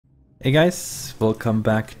Hey guys, welcome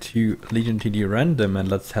back to Legion TD Random and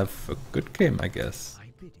let's have a good game, I guess.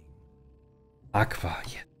 Aqua,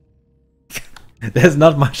 yeah. There's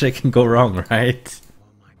not much that can go wrong, right?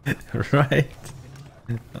 Right?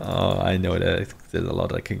 Oh, I know that there's a lot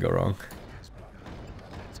that can go wrong.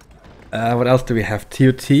 What else do we have?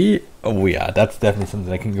 TOT? Oh yeah, that's definitely something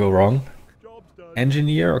that can go wrong.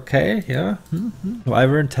 Engineer, okay, yeah.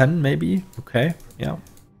 Wyvern 10 maybe, okay, yeah.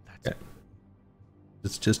 Okay.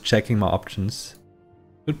 Just checking my options.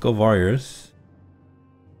 Could go Warriors.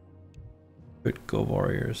 Could go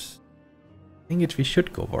Warriors. I think we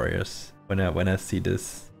should go Warriors when I see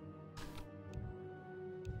this.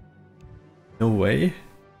 No way.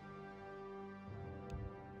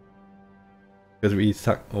 Because we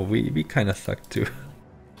suck. Oh, we kind of suck too.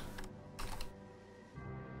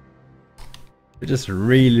 We're just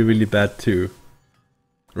really bad too.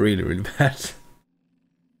 Really bad.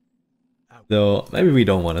 So maybe we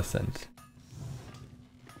don't want to send.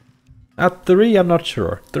 At 3, I'm not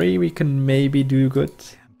sure. 3 we can maybe do good.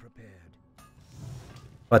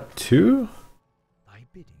 But 2?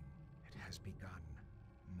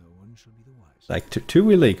 Like 2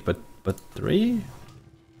 we leak, but 3?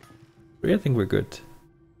 3 I think we're good.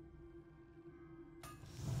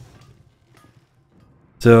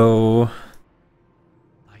 So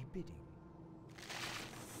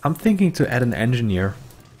I'm thinking to add an engineer.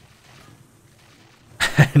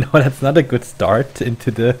 I know that's not a good start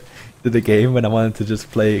into the game when I wanted to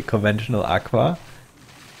just play conventional Aqua.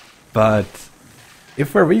 But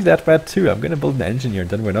if we're really that bad too, I'm gonna build an engineer,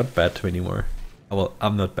 then we're not bad 2 anymore. Oh, well,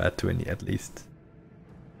 I'm not bad 2 at least.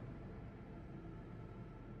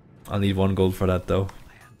 I'll need 1 gold for that though.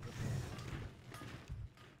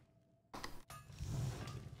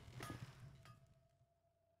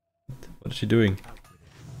 What is she doing?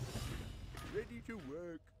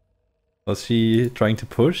 Was she trying to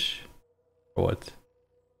push? Or what?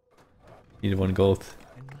 Need 1 gold.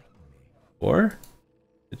 Or?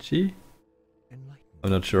 Did she?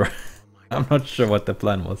 I'm not sure. I'm not sure what the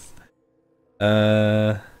plan was.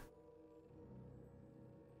 Let's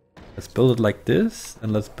build it like this,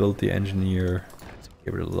 and let's build the engineer.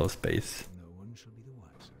 Give it a little space.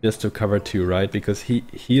 Just to cover 2, right? Because he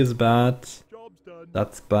is bad.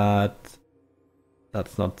 That's bad.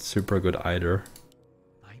 That's not super good either.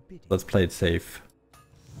 Let's play it safe.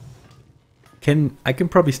 I can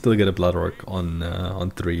probably still get a Bloodwork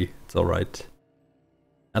on 3. It's all right.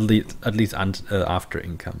 At least after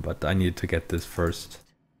income, but I need to get this first.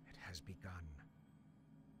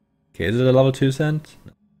 Okay, is it a level 2 cent?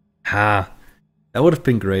 Ha! That would have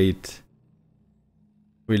been great.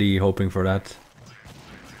 Really hoping for that.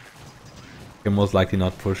 Can most likely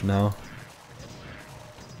not push now.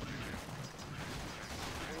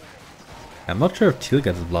 I'm not sure if Teal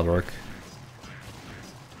gets a Bloodwork.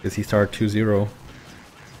 Because he started 2-0.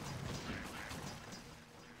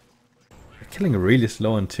 We're killing really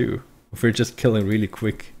slow on 2. If we're just killing really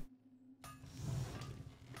quick.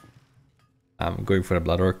 I'm going for the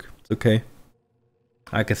Bloodwork. It's okay.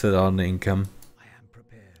 I can set on the income.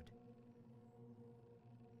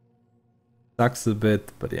 Sucks a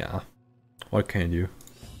bit, but yeah. What can you do?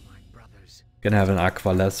 Gonna have an Aqua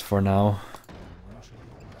less for now.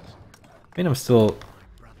 I mean, I'm still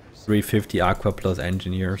 350 Aqua plus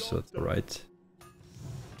Engineer, so it's alright.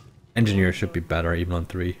 Engineer should be better even on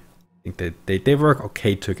 3. I think they work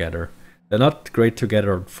okay together. They're not great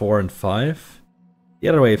together on 4 and 5. The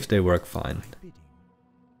other waves they work fine.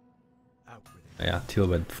 Yeah, Teal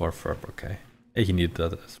went for Ferb, okay. Yeah, he needed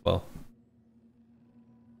that as well.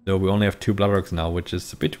 So we only have 2 Bloodworks now, which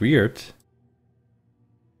is a bit weird.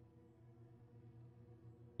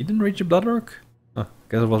 He didn't reach a Bloodwork? Oh,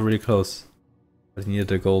 guess it was really close. But he needed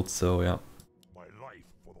the gold, so yeah.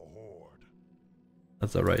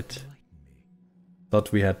 That's alright.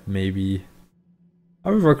 Thought we had maybe...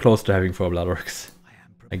 Oh, we were close to having 4 Bloodworks,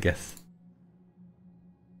 I guess.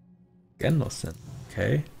 Genosen,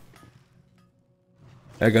 okay.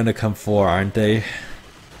 They're gonna come 4, aren't they?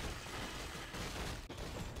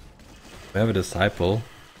 We have a Disciple.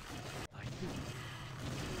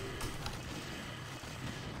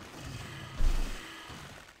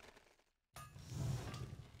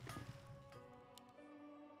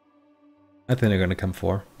 I think they're gonna come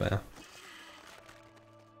 4, but yeah.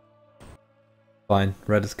 Fine,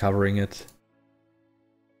 red is covering it.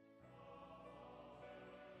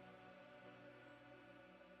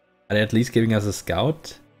 Are they at least giving us a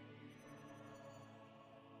scout?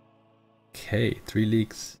 Okay, 3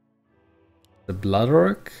 leaks. The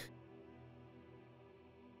Bloodwork.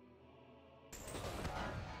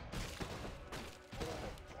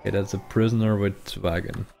 Okay, that's a prisoner with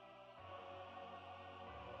wagon.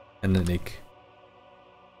 And and a Nick.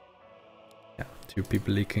 Yeah, 2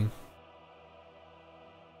 people leaking.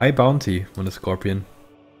 High bounty on the Scorpion.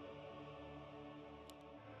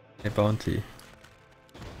 High bounty.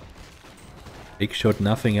 Big shot,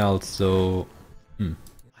 nothing else, so...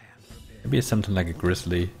 Maybe it's something like a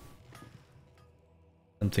Grizzly.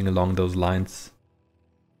 Something along those lines.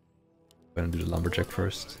 I'm gonna do the Lumberjack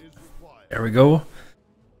first. There we go.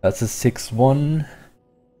 That's a 6-1.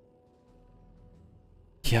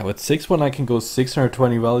 Yeah, with 6-1 I can go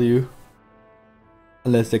 620 value.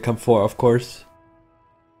 Unless they come 4, of course.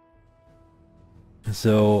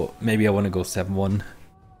 So maybe I want to go 7-1.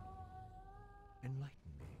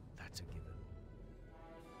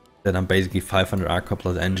 Then I'm basically 500 Aqua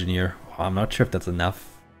plus Engineer. Oh, I'm not sure if that's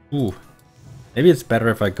enough. Ooh. Maybe it's better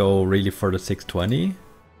if I go really for the 620.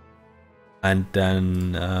 And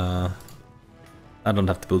then I don't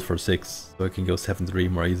have to build for 6. So I can go 7-3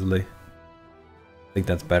 more easily. I think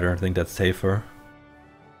that's better. I think that's safer.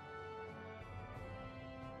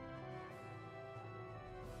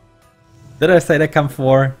 Did I say they come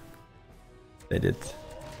 4? They did.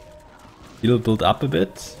 He'll build up a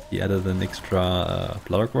bit. He added an extra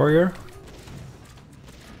Bloodrock Warrior.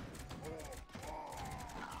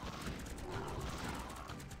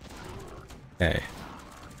 Okay.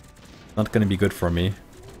 Not gonna be good for me.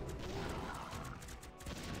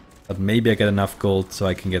 But maybe I get enough gold so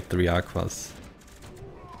I can get 3 Aquas.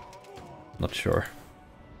 Not sure.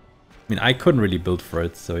 I mean, I couldn't really build for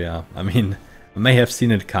it, so yeah. I mean, I may have seen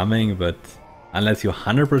it coming, but unless you're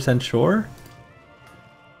 100% sure,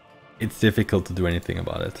 it's difficult to do anything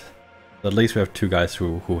about it. But at least we have 2 guys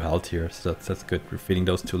who held here, so that's good. We're feeding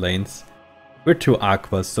those 2 lanes. We're 2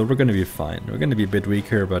 Aquas, so we're gonna be fine. We're gonna be a bit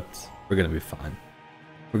weaker, but we're gonna be fine.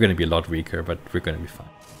 We're gonna be a lot weaker, but we're gonna be fine.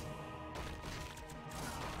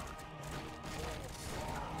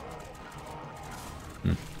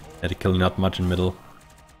 Had to kill not much in middle.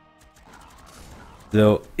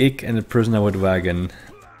 So, Ick and the Prisoner with Wagon.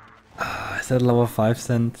 Is that level 5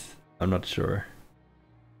 cent? I'm not sure.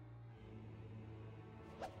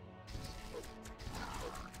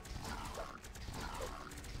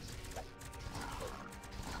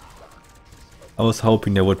 I was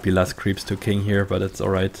hoping there would be less creeps to king here, but it's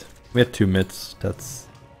alright. We had 2 mids, that's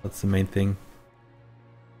the main thing.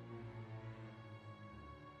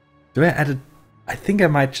 Do I add a... I think I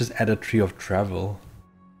might just add a Tree of Travel.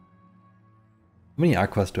 How many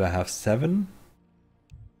Aquas do I have? 7?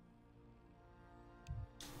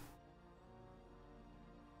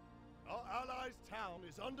 Our allies' town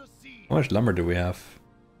is under siege. How much lumber do we have?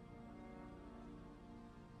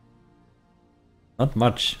 Not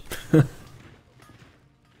much.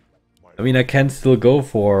 I mean, I can still go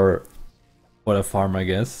for a farm, I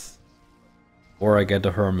guess. Or I get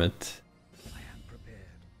a hermit.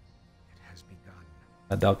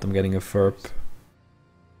 I doubt I'm getting a Ferb.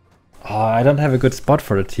 Oh, I don't have a good spot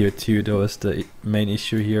for the tier 2, though, is the main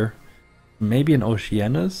issue here. Maybe an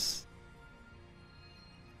Oceanus?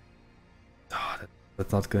 Oh,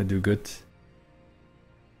 that's not gonna do good.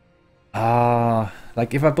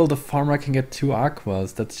 Like if I build a farm I can get 2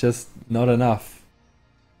 Aquas, that's just not enough.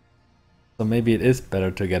 So maybe it is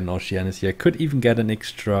better to get an Oceanus here. I could even get an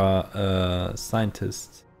extra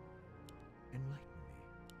Scientist.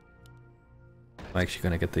 I'm actually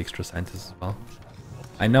gonna get the extra Scientist as well.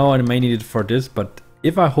 I know I may need it for this, but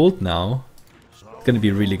if I hold now, it's gonna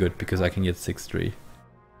be really good because I can get 6-3.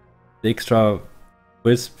 The extra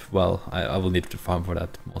Wisp, well, I will need to farm for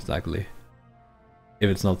that most likely. If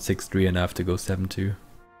it's not 6-3 and I have to go 7-2.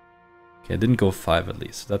 Okay, I didn't go 5 at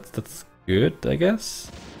least. That's good, I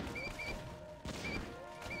guess.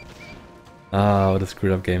 Ah, what a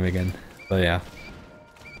screwed up game again. But yeah.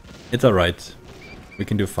 It's alright. We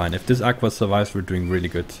can do fine. If this Aqua survives, we're doing really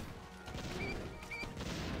good.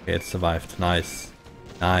 Okay, it survived. Nice.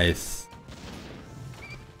 Nice.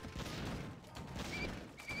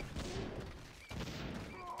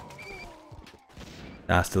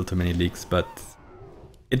 Ah, still too many leaks, but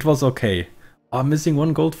it was okay. Oh, I'm missing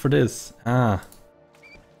 1 gold for this. Ah.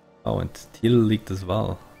 Oh, and Teal leaked as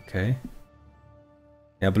well. Okay.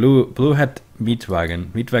 Yeah, blue had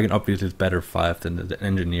Meatwagon. Meatwagon obviously is better 5 than the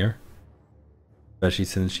Engineer. Especially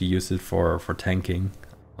since she used it for tanking.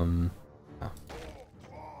 Yeah.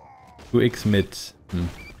 2x mid.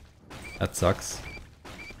 That sucks.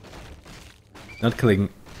 Not killing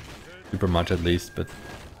super much at least, but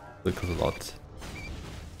still kills a lot.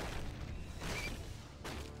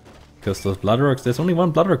 Because those Bloodrocks, there's only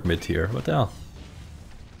 1 Bloodrock mid here. What the hell?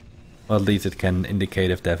 Well, at least it can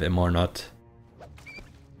indicate if they have ammo or not.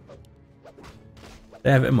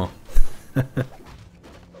 They have ammo.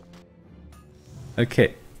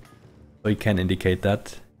 Okay. So you can indicate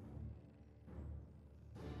that.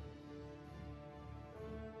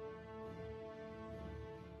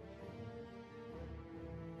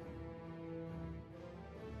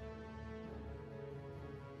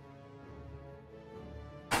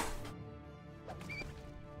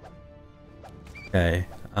 Okay.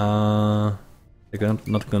 They're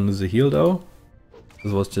not gonna lose a heal though.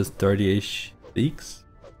 This was just 30-ish leaks.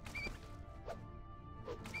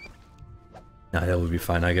 Nah, that would be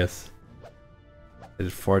fine, I guess. They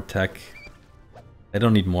did 4 attack. They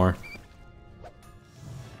don't need more.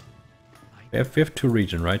 We have 2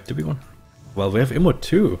 region, right? Do we want? Well, we have Immo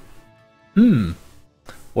too.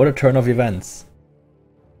 What a turn of events.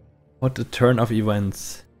 What a turn of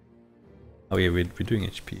events. Oh yeah, we're doing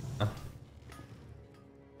HP. Huh?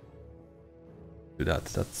 Do that.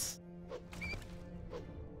 That's.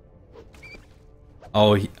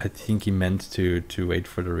 Oh, I think he meant to wait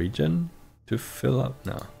for the region to fill up.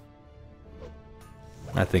 No.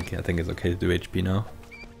 I think it's okay to do HP now.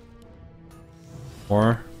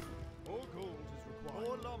 More.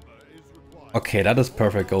 Okay, that is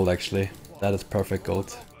perfect gold actually. That is perfect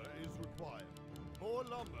gold.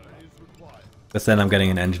 Because then I'm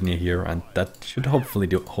getting an engineer here and that should hopefully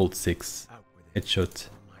hold 6. It should.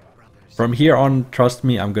 From here on, trust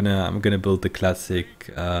me, I'm gonna build the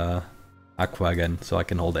classic Aqua again so I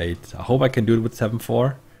can hold 8. I hope I can do it with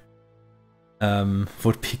 7-4.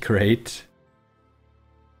 Would be great.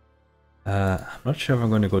 I'm not sure if I'm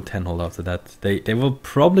going to go 10 hold after that. They will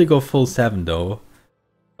probably go full 7 though.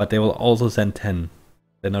 But they will also send 10.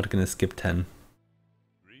 They're not going to skip 10.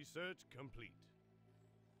 Research complete.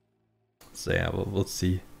 So yeah, we'll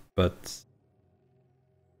see. But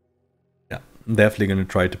yeah, I'm definitely going to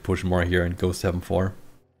try to push more here and go 7-4.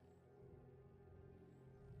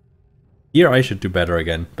 Here I should do better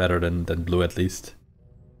again. Better than blue at least.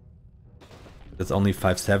 That's only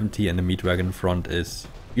 570 and the meat wagon front is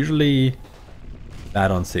usually bad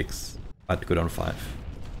on 6, but good on 5.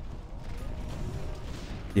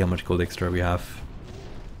 See how much gold extra we have.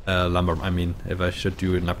 Lumber, I mean, if I should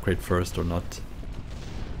do an upgrade first or not.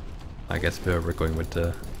 I guess we're going with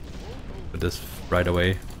this right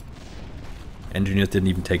away. Engineers didn't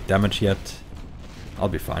even take damage yet. I'll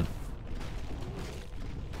be fine.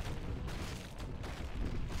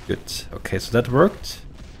 Good. Okay, so that worked.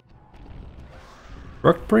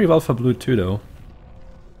 Worked pretty well for blue too though.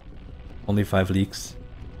 Only 5 leaks.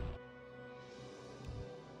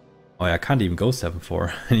 Oh yeah, I can't even go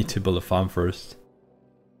 7-4. I need to build a farm first.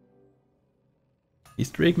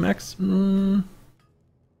 Easter egg max? I'm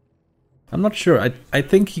not sure. I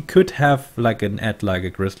think he could have like an ad like a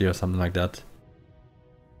grizzly or something like that.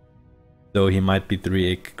 So he might be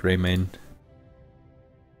 3 egg grey main.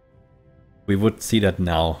 We would see that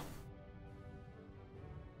now.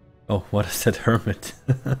 Oh, what is that hermit?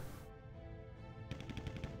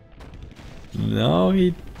 No,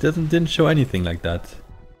 he didn't show anything like that.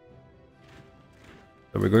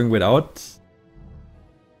 So we're going without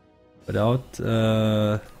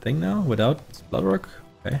thing now? Without bloodwork?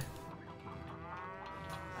 Okay.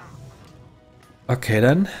 Okay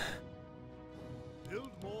then.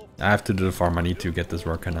 I have to do the farm. I need to get this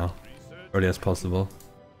worker now. Early as possible.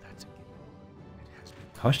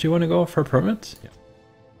 How much do you want to go for a permit? Yeah.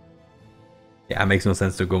 Yeah, it makes no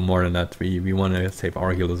sense to go more than that. We want to save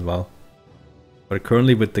our heal as well. But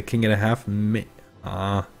currently with the king and a half,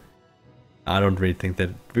 I don't really think that...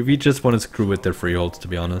 We just want to screw with their freeholds, to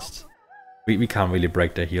be honest. We can't really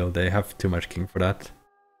break their heal. They have too much king for that.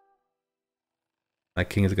 My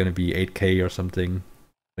king is going to be 8k or something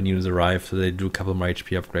when units arrive, so they do a couple more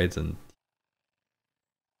HP upgrades and...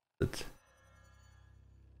 That's it.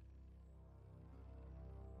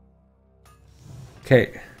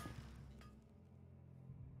 Okay.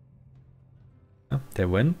 Oh, they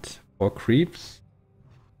went. 4 creeps.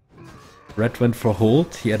 Red went for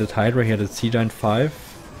hold. He added Hydra. He added Sea Giant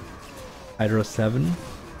 5. Hydra 7.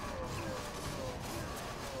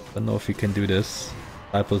 Don't know if he can do this.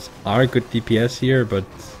 Disciples are good DPS here, but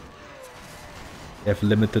they have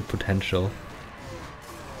limited potential.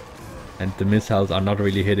 And the missiles are not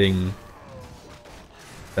really hitting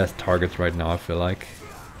best targets right now, I feel like.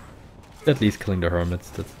 At least killing the hermits,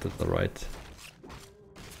 that's alright.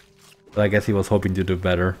 But I guess he was hoping to do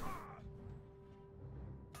better.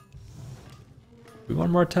 We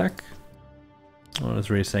want more attack? No one's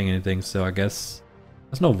really saying anything, so I guess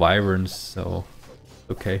there's no wyverns, so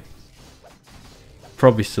okay.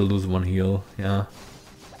 Probably still lose 1 heal, yeah.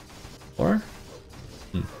 Or?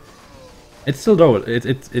 It's still though,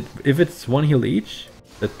 if it's 1 heal each,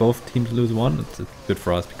 that both teams lose 1, it's good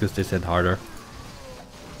for us because they sent harder.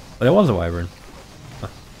 But there was a wyvern.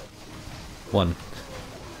 1,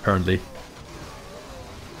 currently.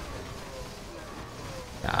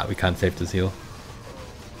 Ah, we can't save this heal.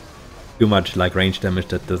 Too much like range damage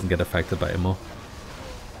that doesn't get affected by ammo.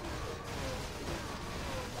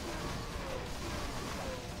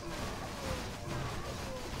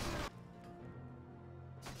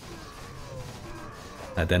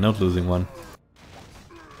 They're not losing one.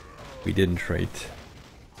 We didn't trade.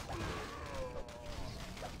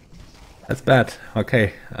 That's bad.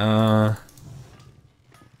 Okay.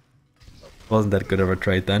 Wasn't that good of a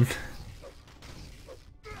trade then.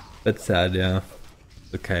 That's sad, yeah.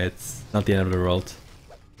 Okay, it's not the end of the world.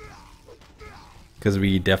 Because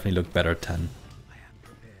we definitely look better at 10.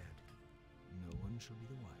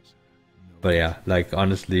 But yeah, like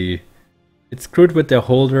honestly, it's screwed with their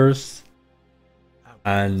holders.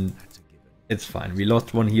 And it's fine. We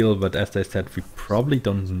lost one heal, but as I said, we probably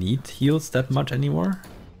don't need heals that much anymore.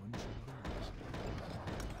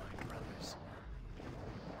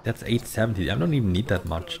 That's 870. I don't even need that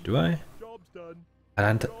much, do I?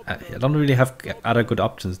 I don't really have other good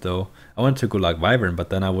options though. I want to go like Wyvern, but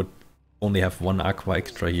then I would only have one Aqua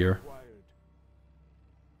extra here.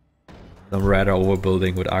 I'm rather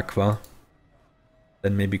overbuilding with Aqua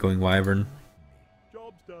than maybe going Wyvern.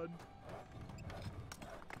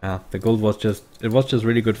 Yeah, the gold was just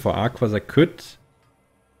really good for Aquas. I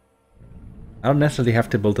don't necessarily have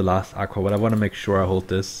to build the last Aqua, but I want to make sure I hold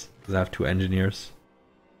this because I have 2 engineers.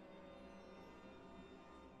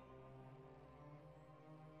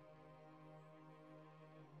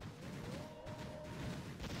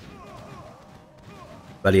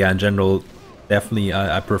 But yeah, in general, definitely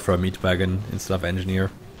I prefer Meat Wagon instead of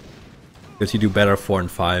Engineer. Because you do better 4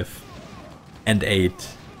 and 5 and 8.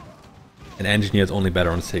 And Engineer is only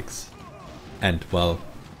better on 6. And, well,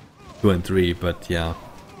 2 and 3, but yeah.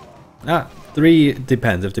 3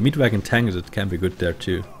 depends. If the Meat Wagon tanks, it can be good there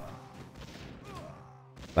too.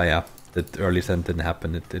 But yeah, the early send didn't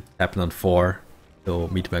happen. It happened on 4, so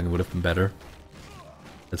Meat Wagon would have been better.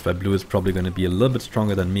 That's why blue is probably going to be a little bit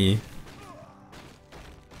stronger than me.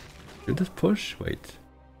 Did this push? Wait.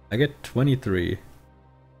 I get 23.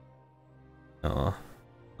 Oh,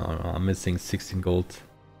 no, I'm missing 16 gold.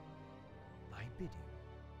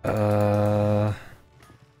 Unless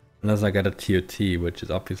I get a TOT, which is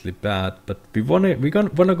obviously bad, but we wanna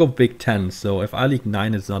go big 10, so if I league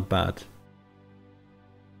 9 it's not bad.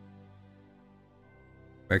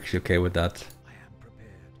 We're actually okay with that.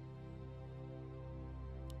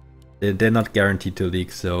 They're not guaranteed to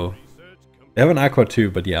leak, so they have an Aqua too,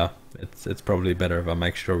 but yeah, it's probably better if I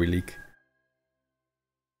make sure we leak.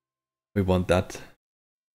 We want that.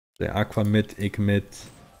 The Aqua mid, Ig mid.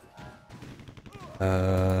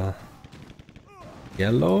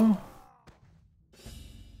 Yellow?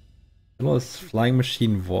 Yellow is Flying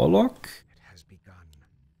Machine Warlock?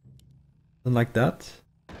 Something like that.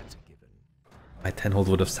 My 10 hold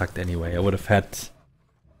would have sucked anyway. I would have had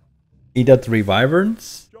either 3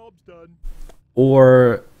 Wyverns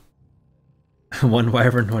or 1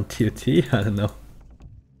 Wyvern, 1 TOT. I don't know.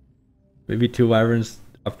 Maybe 2 Wyverns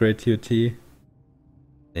upgrade TOT.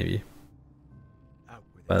 Maybe.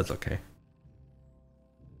 But that's okay.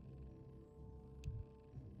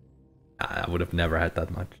 I would have never had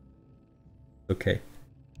that much. Okay.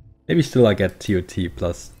 Maybe still I get TOT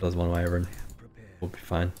plus 1 Wyvern. We'll be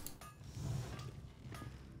fine.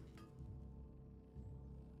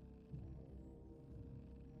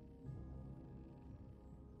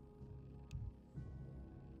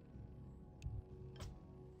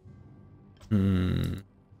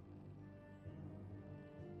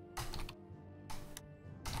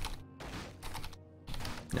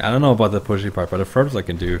 I don't know about the pushy part, but the first I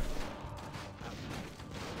can do.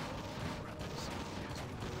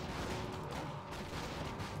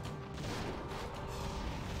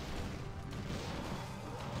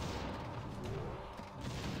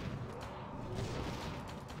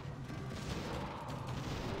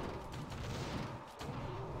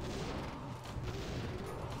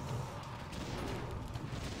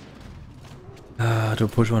 To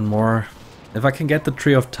push 1 more. If I can get the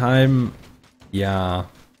Tree of Time, yeah.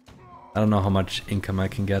 I don't know how much income I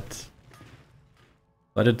can get.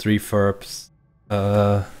 I did 3 FERPs.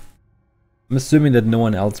 I'm assuming that no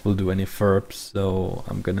one else will do any FERPs, so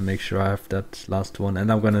I'm gonna make sure I have that last one,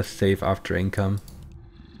 and I'm gonna save after income.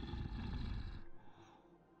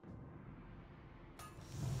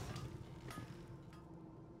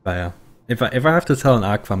 But yeah, if I have to sell an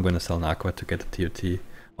Aqua, I'm gonna sell an Aqua to get a TOT.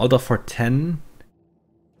 Although for 10,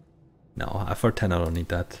 no, for 10 I don't need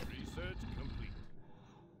that.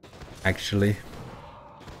 Actually.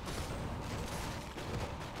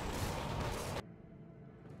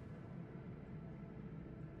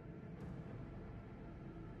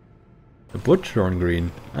 The Butcher on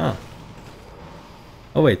green. Ah.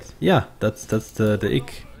 Oh wait, yeah, that's the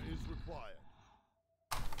Ig.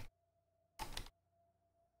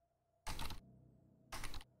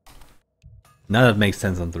 Now that makes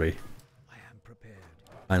sense on 3.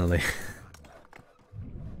 Finally.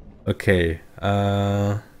 Okay,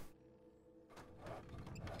 Yeah,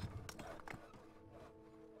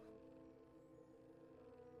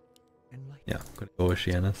 gonna go with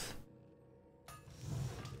Shienna's.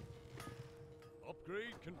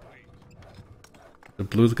 Upgrade complete. The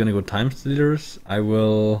blue's gonna go time stealers. I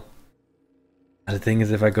will. The thing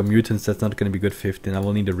is, if I go mutants, that's not gonna be good 15. I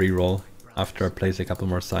will need a reroll after I place a couple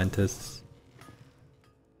more scientists.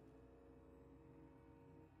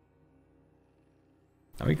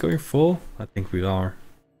 Are we going full? I think we are.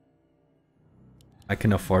 I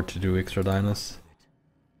can afford to do extra dinos.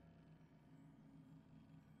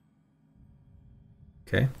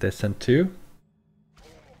 Okay, they sent 2.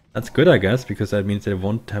 That's good, I guess, because that means they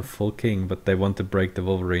won't have full king, but they want to break the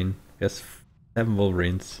Wolverine. Yes, 7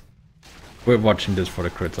 Wolverines. We're watching this for the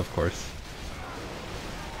crits, of course.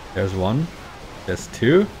 There's 1. There's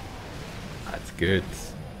 2. That's good.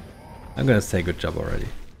 I'm gonna say good job already.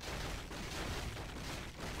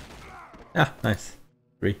 Yeah, nice.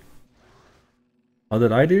 3. How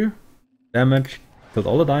did I do? Damage, killed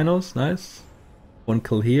all the dinos, nice. 1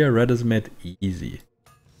 kill here, red is mid, easy.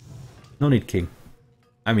 No need king.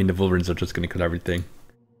 I mean, the Wolverines are just gonna kill everything.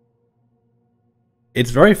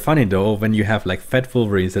 It's very funny though when you have like fat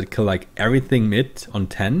Wolverines that kill like everything mid on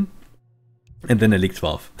 10 and then a league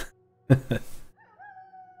 12.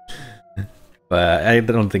 But I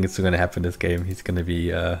don't think it's gonna happen this game. He's gonna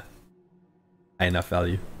be high enough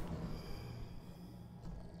value.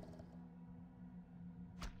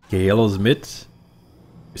 Okay, yellow's mid.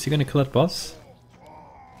 Is he gonna kill that boss?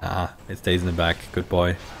 Ah, it stays in the back. Good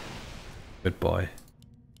boy. Good boy.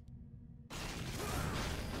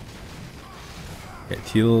 Okay,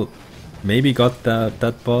 Teal maybe got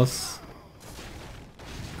that boss.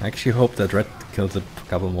 I actually hope that red kills a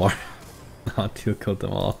couple more. No, Teal killed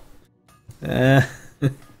them all. Red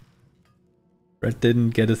didn't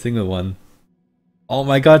get a single one. Oh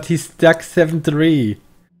my god, he's stuck 7-3.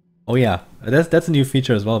 Oh yeah, that's a new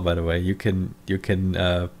feature as well, by the way. You can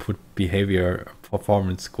put behavior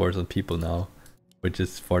performance scores on people now, which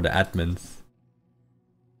is for the admins.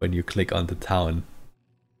 When you click on the town.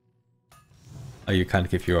 Oh, you can't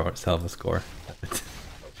give yourself a score.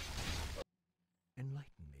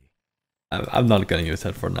 I'm not gonna use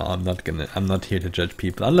that for now. I'm not here to judge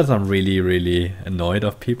people unless I'm really annoyed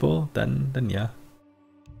of people. Then yeah.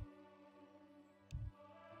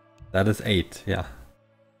 That is 8. Yeah.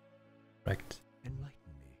 Correct.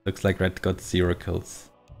 Looks like red got 0 kills.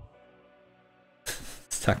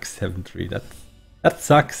 Sucks 7-3. That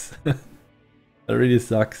sucks. That really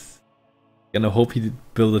sucks. Gonna hope he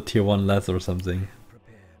build a tier 1 less or something.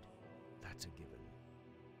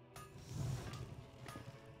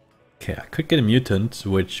 Okay, I could get a mutant,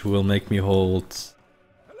 which will make me hold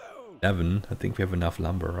 11. I think we have enough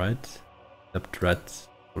lumber, right? Except red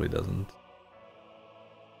probably doesn't.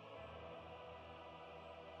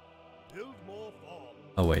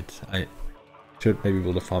 Oh wait, I should maybe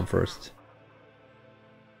build a farm first.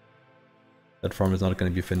 That farm is not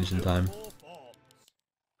going to be finished in time.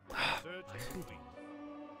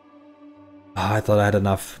 I thought I had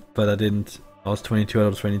enough, but I didn't. I was 22 out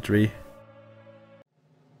of 23.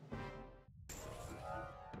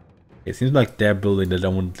 It seems like they're building the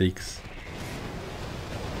diamond leaks.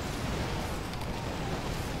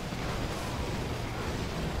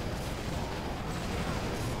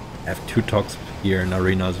 I have 2 talks here in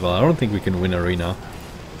arena as well. I don't think we can win arena.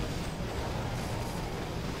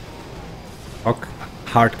 Talk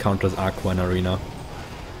hard counters Aqua in arena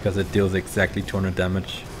because it deals exactly 200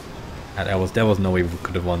 damage. And there was no way we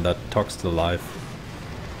could have won that. Talk's still alive.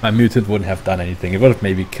 My mutant wouldn't have done anything. It would have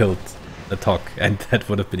maybe killed the Talk, and that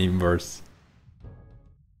would have been even worse.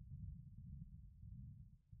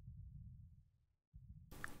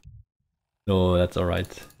 No, that's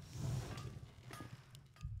alright.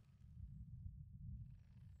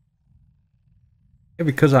 Yeah,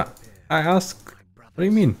 because I asked... What do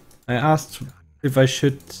you mean? I asked if I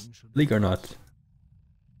should league or not.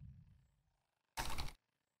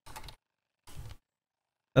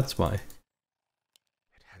 That's why.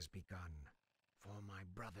 It has begun. For my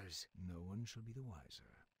brothers, no one shall be the wiser.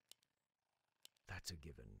 That's a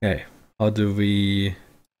given. Okay, how do we...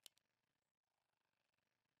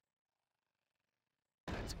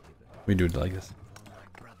 We do it like this.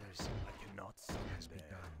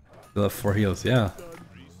 We'll have 4 heals, yeah.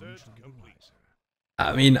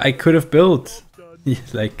 I mean, I could have built...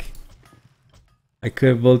 like... I could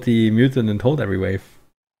have built the mutant and hold every wave.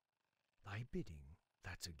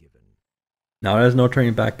 Now there's no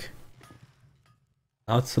turning back.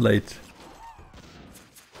 Now it's too late.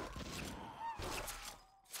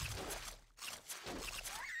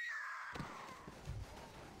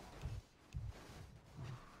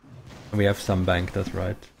 We have some bank, that's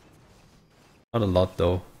right. Not a lot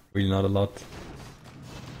though, really not a lot.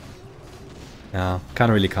 Yeah,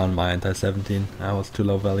 can't really count my anti-17, that was too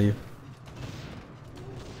low value.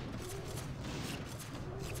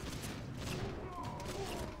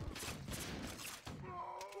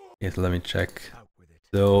 Okay, so let me check.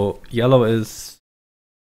 So yellow is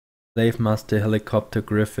Slave Master, Helicopter,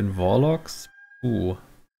 Griffin, Warlocks. Ooh.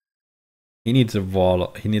 He needs a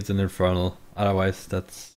Warlock, he needs an Infernal, otherwise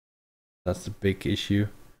that's a big issue.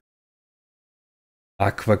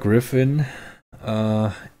 Aqua Griffin.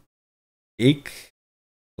 Ig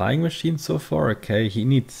Flying Machine so far, okay, he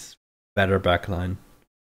needs better backline.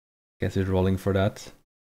 Guess he's rolling for that.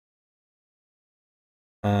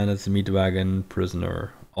 And it's Meat Wagon,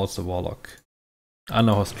 Prisoner, also Warlock. I don't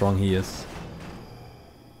know how strong he is.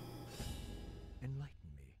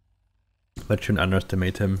 But shouldn't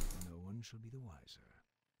underestimate him.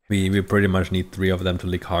 We pretty much need 3 of them to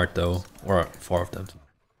leak hard though, or 4 of them.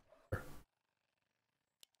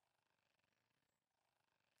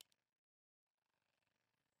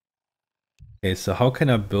 Okay, so how can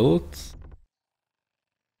I build?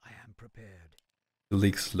 I am prepared. The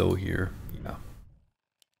leak slow here, yeah.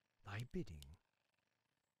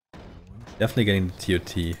 Definitely getting the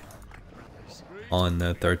TOT on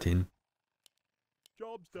 13.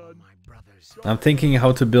 Job's done. I'm thinking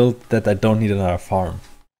how to build that I don't need another farm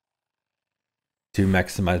to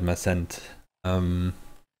maximize my scent. Not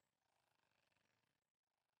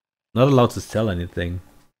allowed to sell anything,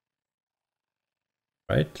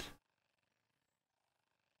 right?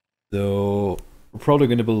 So we're probably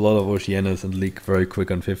going to build a lot of Oceanas and leak very quick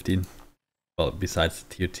on 15. Well, besides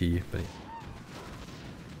the TOT, but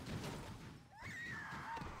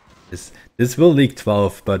this will leak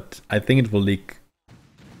 12, but I think it will leak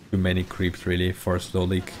too many creeps really for a slow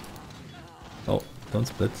leak. Oh, don't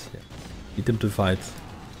split. Yeah. Need them to fight.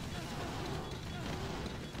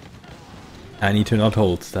 I need to not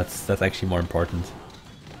hold. That's actually more important.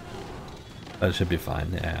 But it should be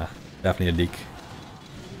fine. Yeah, definitely a leak.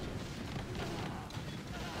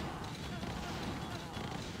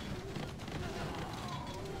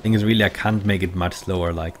 Thing is, really, I can't make it much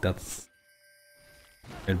slower. Like that's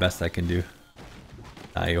the best I can do.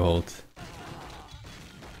 Ah, you hold.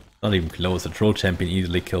 Not even close. A troll champion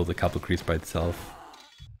easily kills a couple creeps by itself.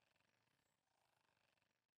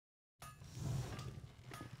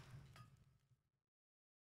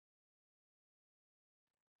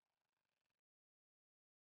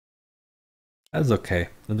 That's okay.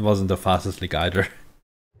 It wasn't the fastest league either.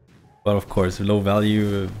 But of course, low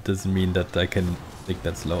value doesn't mean that I can leak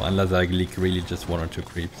that slow, unless I leak really just 1 or 2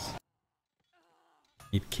 creeps.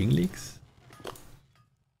 Need king leaks?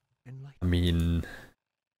 I mean,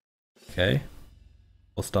 okay.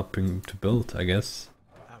 I'll stop to build, I guess.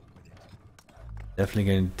 Definitely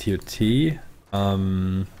getting TOT.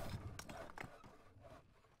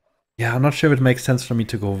 Yeah, I'm not sure if it makes sense for me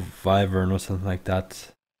to go Wyvern or something like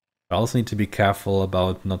that. I also need to be careful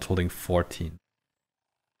about not holding 14.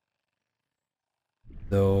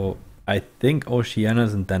 So I think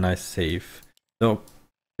Oceanas and then I save. So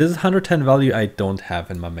this is 110 value I don't have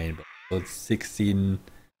in my main build. So it's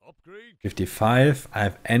 1655. I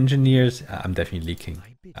have engineers. I'm definitely leaking.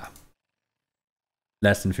 Yeah.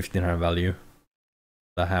 Less than 1500 value.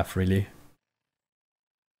 I have really.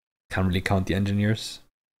 Can't really count the engineers.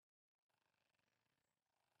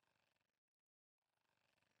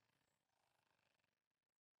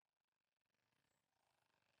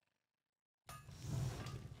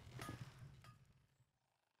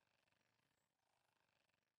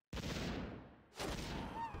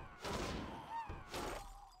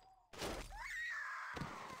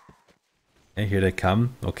 And here they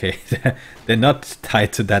come. Okay, they're not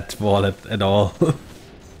tied to that wall at all.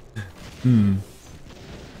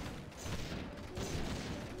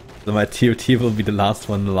 So my TOT will be the last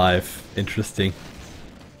one alive. Interesting.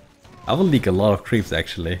 I will leak a lot of creeps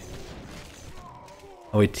actually.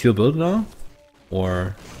 Oh wait, Teal build now?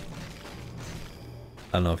 Or...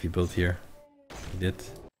 I don't know if you built here. You did.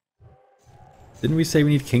 Didn't we say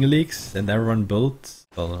we need king leaks and everyone built?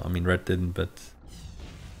 Well, I mean red didn't, but...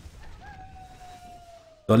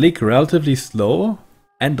 So I leak relatively slow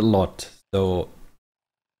and a lot, so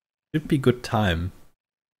should be good time.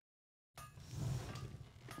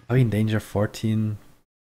 Are we in danger 14?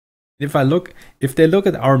 If they look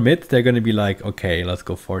at our mid, they're gonna be like, okay, let's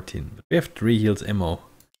go 14. But we have 3 heals ammo.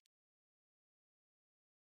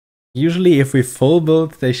 Usually if we full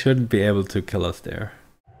build, they shouldn't be able to kill us there.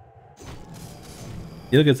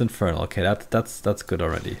 Heal gets Infernal, okay, that's good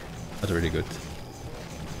already. That's really good.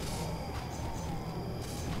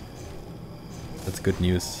 That's good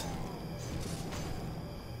news.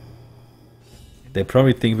 They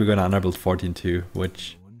probably think we're gonna underbuild 14 too,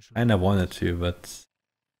 which I kinda wanted to, but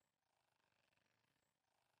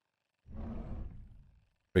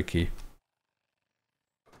tricky.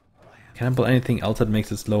 Can I build anything else that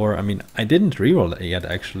makes it slower? I mean, I didn't reroll it yet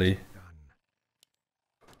actually.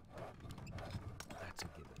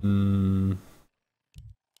 I'm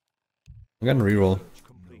gonna reroll.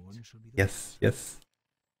 Yes, yes.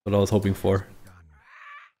 What I was hoping for.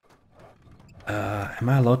 Am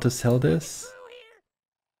I allowed to sell this?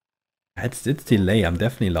 It's delay. I'm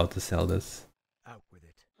definitely allowed to sell this.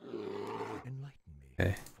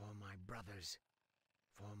 Okay.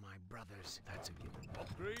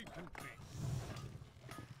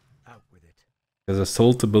 There's a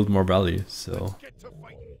soul to build more value, so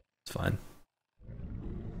it's fine.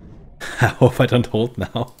 I hope I don't hold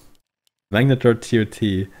now. Magnetor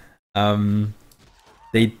TOT.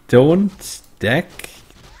 They don't stack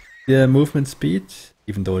the movement speed,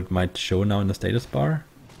 even though it might show now in the status bar.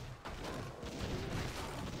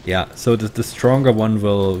 Yeah, so the stronger one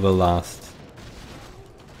will last.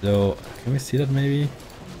 So, can we see that maybe?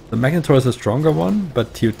 The Magnetor is a stronger one,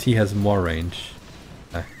 but TOT has more range.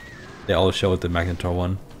 They all showed the Magnetor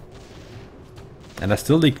one. And I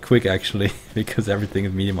still leaked quick actually, because everything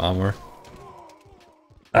is medium armor.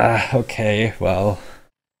 Okay, well.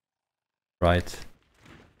 Right.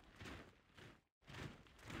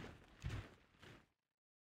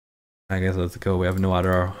 I guess let's go, we have no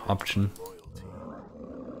other option.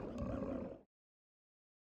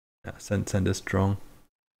 Yeah, send is strong.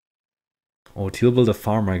 Oh, Teal build a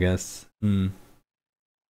farm, I guess. He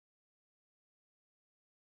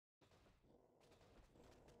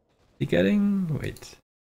getting... wait.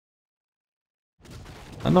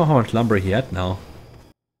 I don't know how much lumber he had now.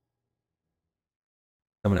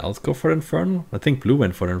 Someone else go for the Infernal? I think blue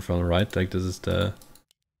went for the Infernal, right? Like this is the...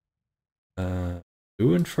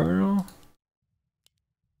 blue Infernal?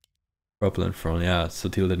 Purple Infernal, yeah, so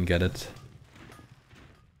Teal didn't get it.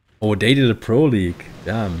 Oh, they did a Pro League.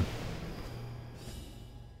 Damn.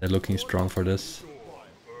 They're looking strong for this.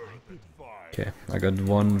 Okay, I got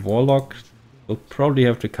one Warlock. We'll probably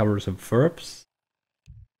have to cover some Furbs.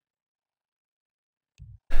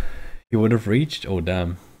 He would have reached? Oh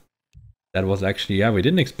damn. That was actually, yeah, we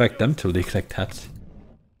didn't expect them to leak like that.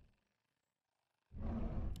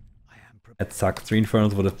 That sucks. 3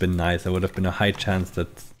 Infernals would have been nice. There would have been a high chance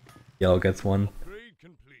that yellow gets one.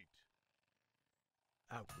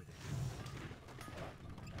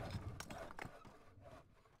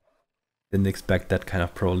 Didn't expect that kind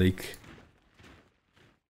of pro league.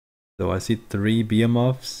 So I see 3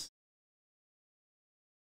 Behemoths.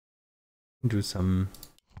 Do some...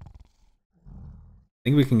 I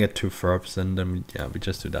think we can get 2 Furbs and then yeah, we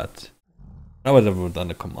just do that. I would have done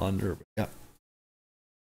the Commander, but yeah.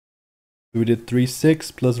 We did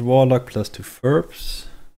 3/6 plus Warlock plus 2 Furbs.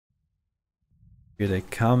 Here they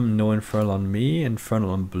come, no Infernal on me, Infernal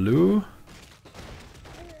on blue.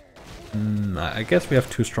 I guess we have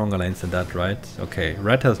 2 stronger lanes than that, right? Okay,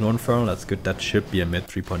 red has no Infernal, that's good, that should be a mid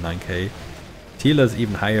 3.9k. Teal is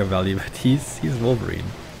even higher value, but he's Wolverine.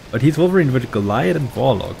 But he's Wolverine with Goliath and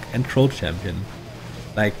Warlock and Troll Champion.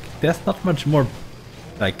 Like, there's not much more,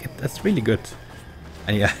 like, that's really good.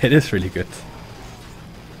 And yeah, it is really good.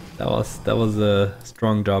 That was a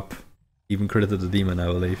strong job. Even credited the demon, I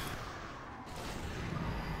believe.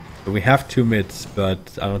 So we have 2 mids,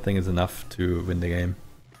 but I don't think it's enough to win the game.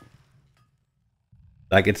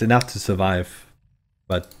 Like, it's enough to survive,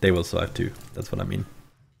 but they will survive too. That's what I mean.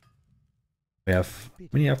 We have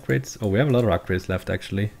many upgrades. Oh, we have a lot of upgrades left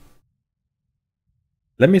actually.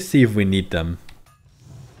 Let me see if we need them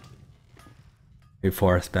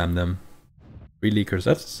before I spam them. 3 leakers,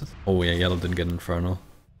 that's... oh yeah, yellow didn't get Infernal.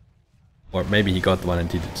 Or maybe he got one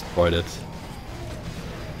and he destroyed it.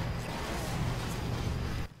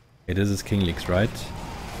 Okay, this is King Leaks, right?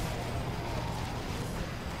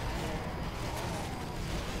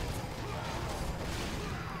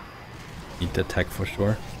 Need the attack for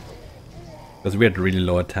sure. Because we had really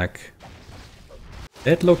low attack.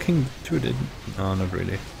 They had low King too, didn't? No, not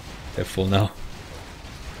really. They're full now.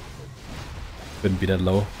 Couldn't be that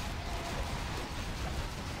low.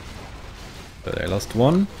 But I lost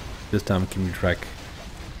 1. This time keep me track.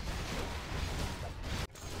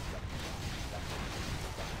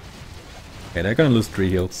 Okay, they're gonna lose 3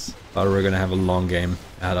 heals. But we're gonna have a long game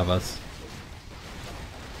ahead of us.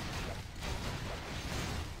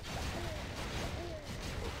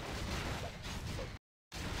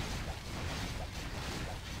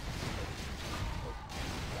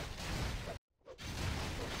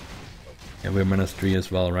 Yeah, we're -3 as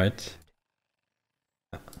well, right?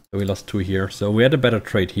 Yeah, so we lost 2 here. So we had a better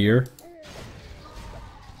trade here.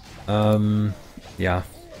 Yeah.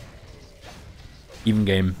 Even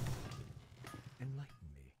game. Enlighten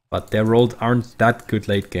me. But their rolls aren't that good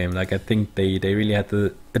late game. Like I think they really had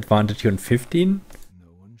the advantage here on 15. No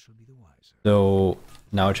one shall be the wiser. So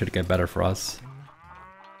now it should get better for us.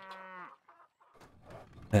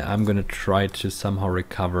 I'm gonna try to somehow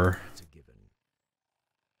recover. That's a given.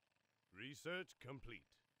 Research complete.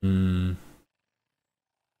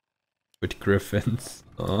 With griffins.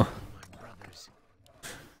 Oh, My brothers.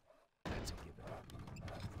 That's a given.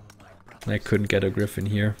 For my brothers. I couldn't get a griffin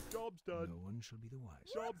here. Job's done. No one shall be the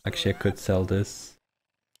wiser. Job's Actually, I done. could sell this.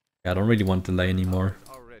 Yeah, I don't really want delay anymore.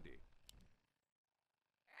 Are ready.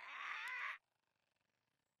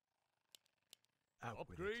 Out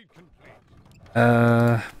with it. Upgrade complete.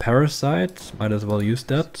 Parasite. Might as well use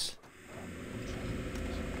that.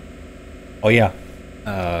 Oh yeah.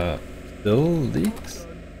 Still leaks?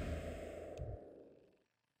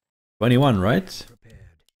 21, right? Prepared.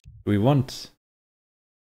 Do we want?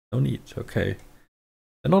 No need, okay.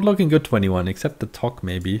 They're not looking good, 21, except the talk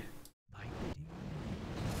maybe. Thy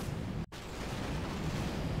bidding.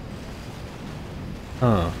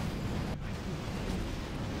 Huh.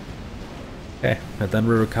 Okay, and then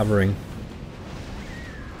we're recovering.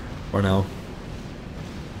 For now.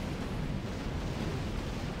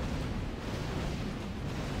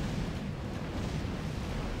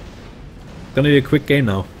 Gonna be a quick game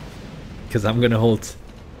now. Because I'm gonna hold.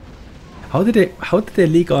 How did they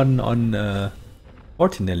leak on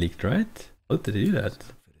 14 they leaked, right? How did they do that?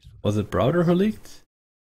 Was it Browder who leaked?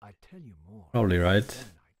 I tell you more. Probably, right? Then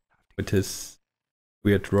I'd have to With his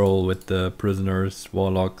weird role with the prisoners,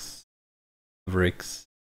 warlocks, mavericks.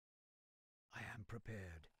 I am prepared.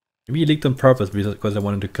 Maybe he leaked on purpose because I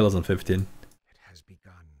wanted to kill us on 15. It has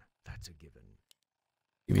begun. That's a given.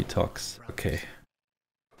 Give me talks. Okay.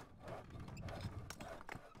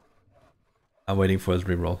 I'm waiting for his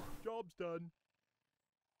reroll. Job's done.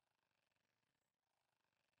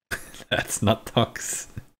 That's not talks.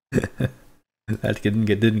 That didn't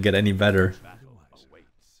get any better. Battle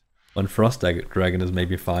awaits. One frost dragon is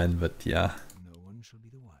maybe fine, but yeah. No one shall be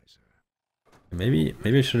the wiser. Maybe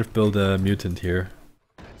I should have built a mutant here.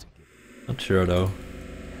 That's a given. Not sure though.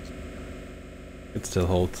 It has begun. It still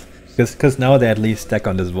holds. Because now they at least stack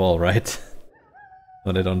on this wall, right?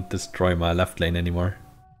 So they don't destroy my left lane anymore.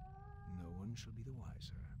 No one shall be the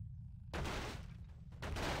wiser.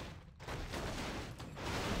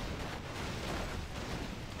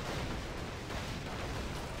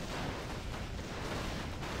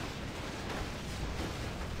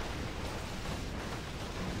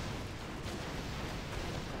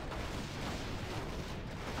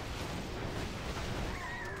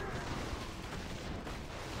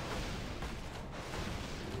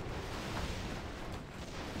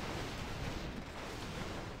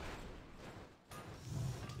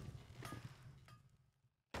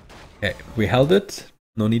 Okay, we held it.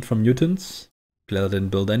 No need for mutants. Glad I didn't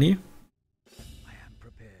build any. I am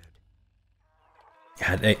prepared.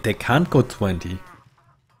 Yeah, they can't go 20.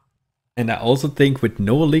 And I also think with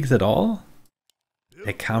no leaks at all,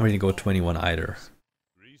 they can't really go 21 either.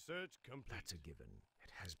 Research complete. That's a given. It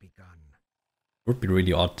has begun. Would be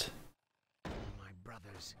really odd. My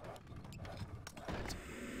brothers. That's a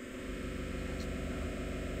given. It has begun.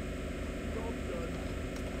 Job's done.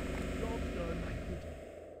 Job's done. Thy bidding.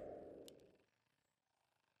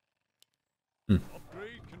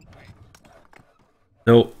 Upgrade complete.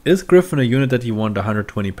 So, is Griffin a unit that you want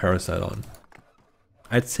 120 Parasite on?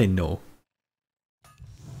 I'd say no.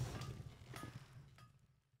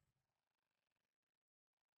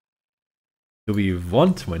 Do we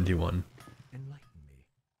want 21? Enlighten me. I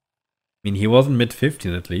mean, he wasn't mid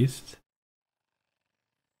 15 at least.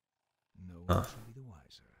 No one Huh. shall be the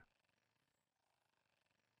wiser.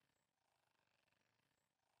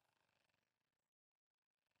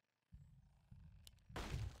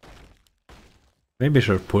 Maybe I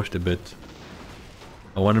should have pushed a bit.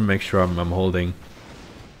 I want to make sure I'm holding.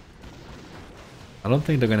 I don't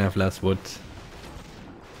think they're gonna have less wood.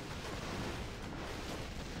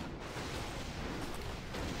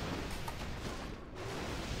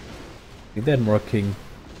 I think they had more king.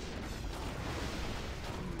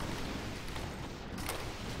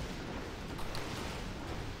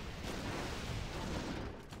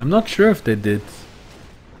 I'm not sure if they did.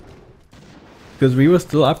 Because we were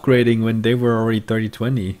still upgrading when they were already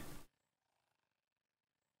 30-20.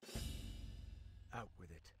 Out with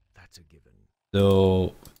it. That's a given.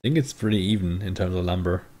 So I think it's pretty even in terms of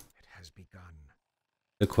lumber. It has begun.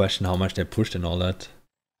 The question how much they pushed and all that.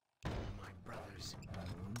 My brothers. No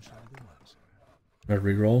one shall be the wiser. Not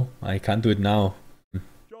reroll? I can't do it now.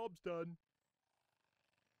 Job's done.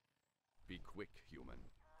 Be quick, human.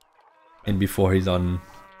 And before he's on...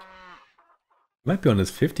 Might be on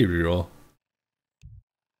his 50 reroll.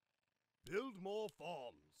 Build more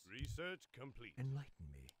farms. Research complete. Enlighten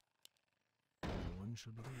me. No one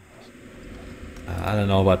shall be the wiser. I don't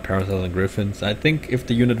know about Paracels and Griffins. I think if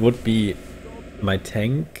the unit would be my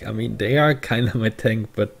tank, I mean, they are kind of my tank,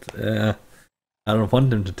 but I don't want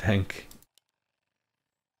them to tank.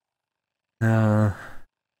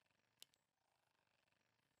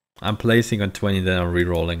 I'm placing on 20, then I'm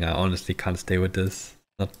rerolling. I honestly can't stay with this.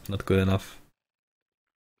 Not good enough.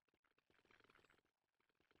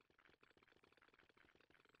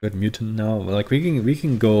 Good mutant now. Like we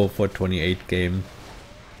can go for 28 game.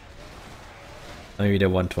 Maybe they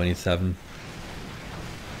want 27.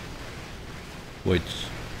 Which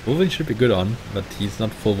Wolverine should be good on, but he's not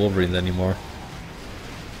full Wolverine anymore.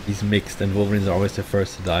 He's mixed, and Wolverines are always the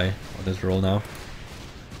first to die on this roll now.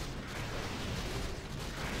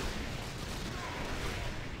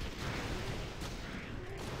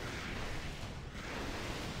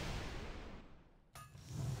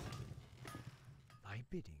 Thy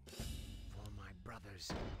bidding for my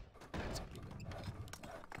brothers. That's a given.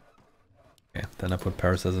 Okay, then I put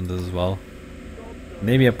Paracels in this as well.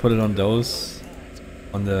 Maybe I put it on those,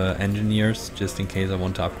 on the engineers, just in case I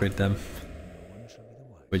want to upgrade them.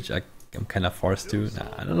 Which I'm kind of forced to.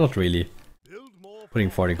 Nah, not really. Putting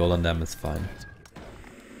 40 gold on them is fine.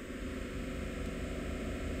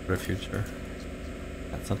 For the future.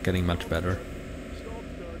 That's not getting much better.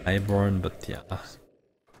 Highborn, but yeah.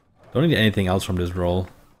 Don't need anything else from this roll.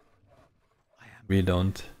 Really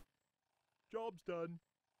don't. Job's done.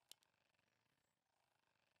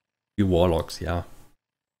 Few warlocks, yeah.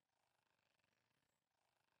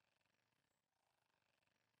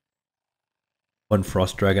 One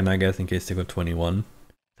frost dragon, I guess, in case they go 21.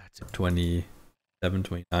 27,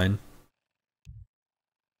 29.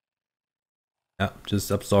 Yeah,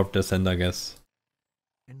 just absorb the send, I guess.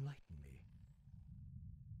 Enlighten me.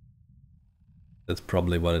 That's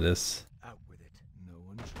probably what it is. Out with it. No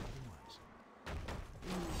one shall be wiser.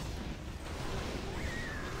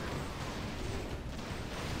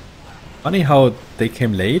 Funny how they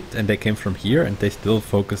came late and they came from here and they still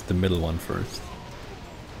focused the middle one first.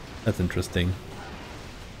 That's interesting.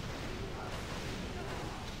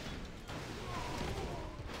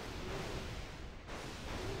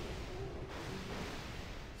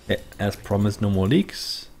 Yeah, as promised, no more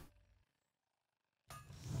leaks.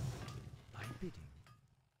 Thy bidding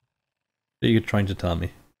What are you trying to tell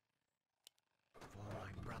me? for my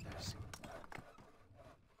brothers.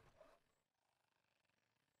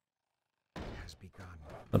 Has begun.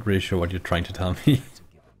 Not really sure what you're trying to tell me. That's a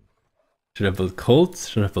given. Should I build Colts?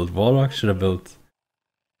 Should I build Warlock? Should I build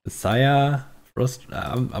Messiah? Frost?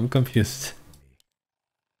 I'm confused.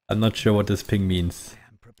 I'm not sure what this ping means. I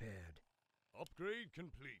am prepared. Upgrade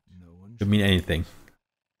complete. No one Could mean anything.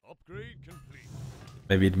 Upgrade complete.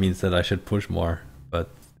 Maybe it means that I should push more, but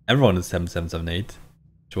everyone is 7778.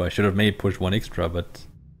 So I should have made push one extra, but...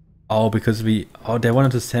 Oh, because we... Oh, they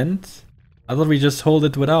wanted to send? I thought we just hold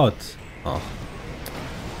it without. Oh.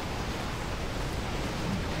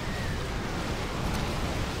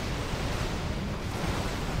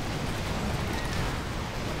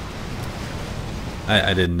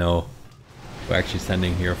 I didn't know we're actually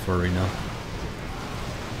sending here for arena.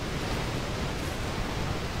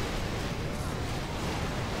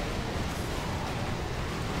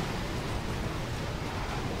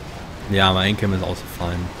 Yeah, my income is also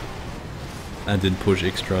fine. I didn't push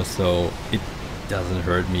extra, so it doesn't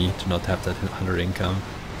hurt me to not have that 100 income.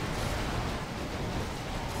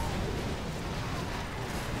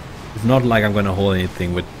 It's not like I'm gonna hold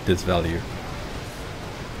anything with this value.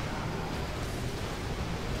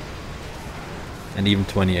 And even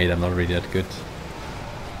 28, I'm not really that good.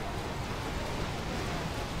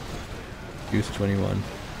 Use 21.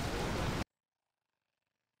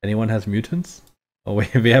 Anyone has mutants? Oh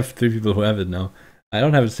wait, we have 3 people who have it now. I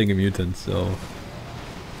don't have a single mutant, so...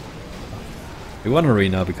 We won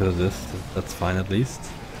arena because of this, that's fine at least.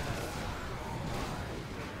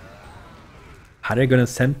 How are they gonna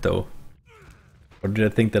send though? Or do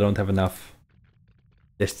they think they don't have enough?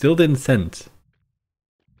 They still didn't send.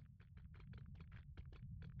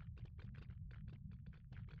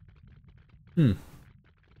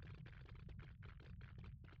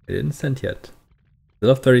 They didn't send yet. Still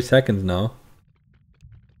have 30 seconds now.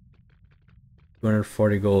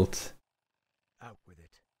 240 gold. out with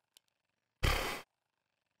it.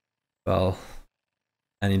 Well,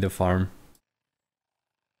 I need a farm.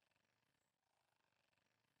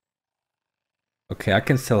 Okay, I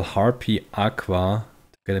can sell Harpy Aqua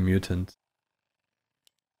to get a mutant.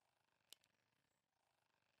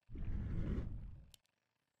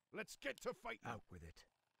 Let's get to fight. Out with it.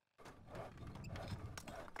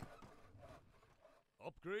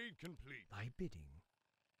 Upgrade complete. Thy bidding.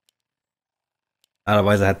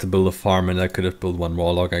 Otherwise I had to build a farm and I could have built one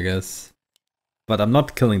warlock, I guess. But I'm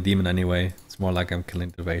not killing demon anyway. It's more like I'm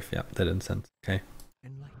killing the wave. Yeah, that makes sense. Okay.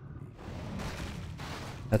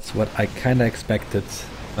 That's what I kinda expected.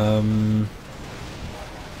 But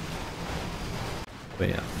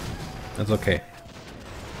yeah, that's okay.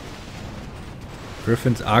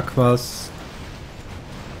 Griffin's Aquas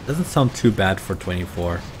doesn't sound too bad for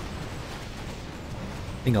 24. I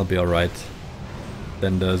think I'll be alright.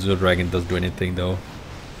 Then the Azure Dragon doesn't do anything though.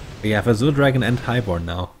 We have Azure Dragon and Highborn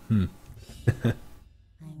now.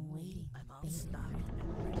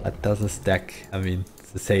 That doesn't stack. I mean,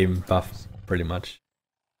 it's the same buff pretty much.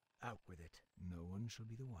 Out with it. No one shall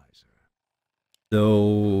be the wiser.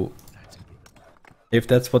 So if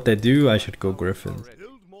that's what they do, I should go Griffin.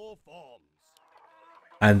 Build more farms.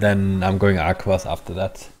 And then I'm going Aquas after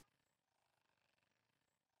that.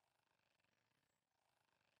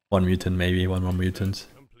 One mutant maybe, one more mutant.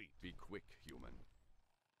 Complete. Be quick, human.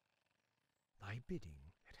 Thy bidding,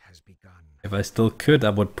 it has begun. If I still could,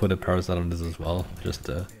 I would put a Parasite on this as well. Just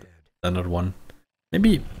a standard one.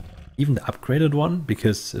 Maybe even the upgraded one,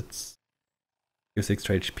 because it's gives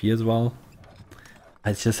extra HP as well.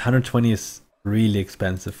 It's just 120 is really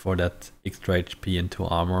expensive for that extra HP into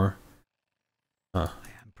armor. Huh. I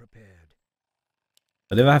am prepared.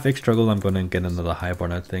 But if I have extra gold, I'm gonna get another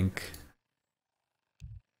Highborn, I think.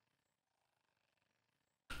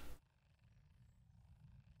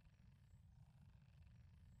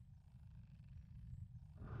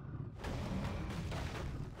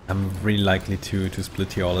 I'm really likely to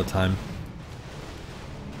split here all the time.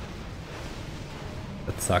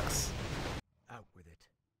 That sucks. Out with it.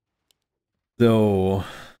 So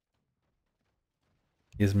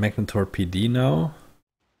here's Magnetor PD now.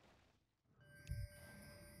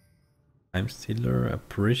 Time Stealer,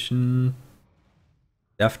 Apparition,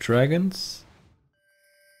 Death Dragons.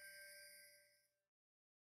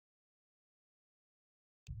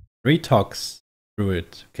 Retox through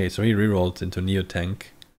it. Okay, so he rerolled into Neo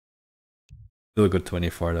Tank. Still a good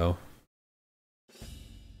 24 though.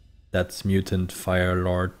 That's Mutant Fire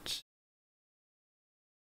Lord.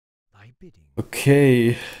 Thy bidding.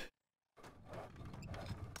 Okay.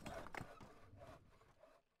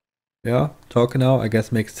 Yeah, talking now, I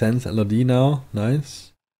guess makes sense. LOD now,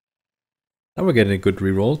 nice. Now we're getting good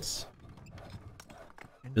rerolls.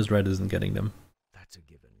 This red isn't getting them. That's a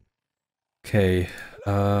given. Okay,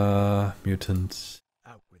 mutant.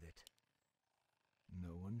 Out with it.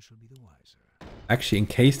 No one shall be the wiser. Actually, in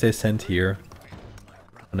case they send here,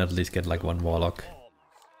 I can at least get like one warlock.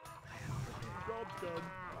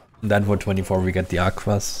 And then for 24 we get the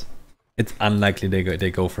Aquas. It's unlikely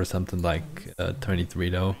they go for something like 23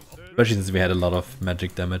 though. Especially since we had a lot of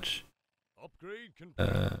magic damage. Upgrade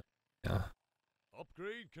complete. Yeah.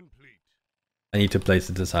 Upgrade complete. I need to place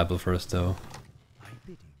the Disciple first though. Thy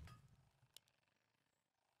bidding.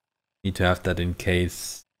 Need to have that in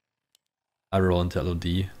case I roll into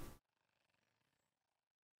LOD.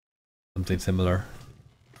 Something similar.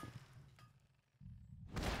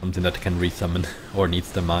 Something that can resummon or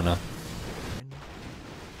needs the mana.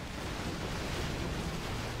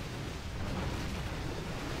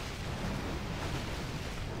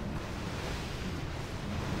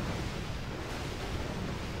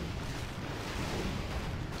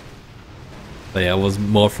 But yeah, I was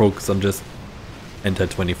more focused on just enter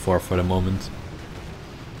 24 for the moment.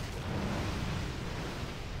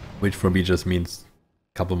 Which for me just means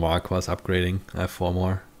a couple more Aquas upgrading. I have 4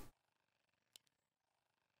 more.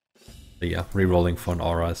 But yeah, rerolling for an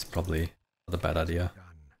Aura is probably not a bad idea.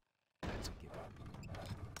 That's a given.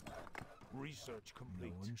 Research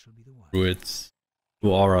complete. No one shall be the wiser. Druids, 2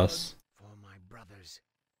 Auras. For my brothers.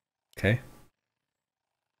 Okay.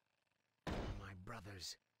 For my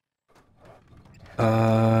brothers.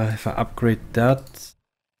 If I upgrade that,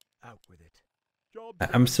 Out with it. Job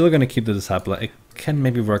I'm still gonna keep the Disciple. I can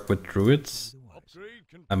maybe work with Druids. The wiser. upgrade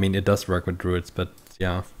complete. I mean, it does work with Druids, but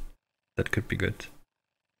yeah, that could be good.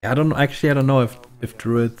 Yeah, I don't know if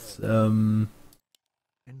Druids Enlighten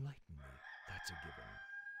me. That's a given.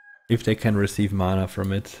 if they can receive mana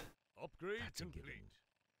from it. Upgrade That's a complete. given.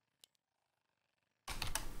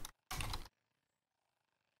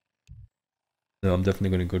 So I'm definitely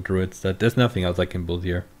gonna go Druids. There's nothing else I can build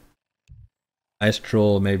here. Ice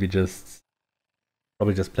Troll, maybe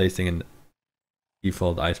probably just placing an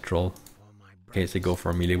default Ice Troll For my in case they go brothers. for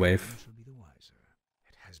a melee No wave. one shall be the wiser.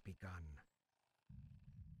 It has begun.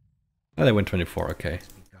 Oh, they went 24, okay. It's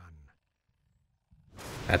begun.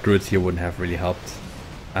 Druids here wouldn't have really helped.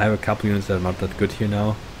 I have a couple units that are not that good here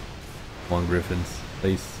now. Come on, Griffins,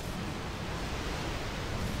 please.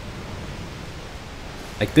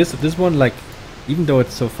 Like this one, like, even though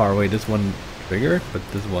it's so far away, this one triggered, but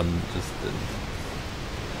this one just didn't.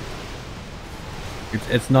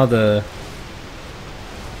 It's not a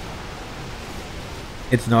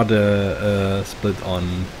split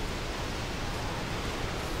on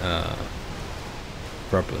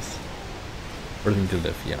purpose. Forcing to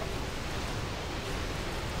live, yeah.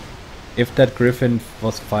 If that Griffin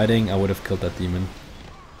was fighting, I would have killed that demon.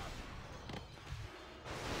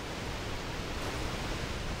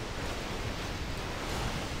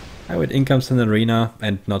 I would income in the arena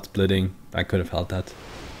and not splitting. I could have held that.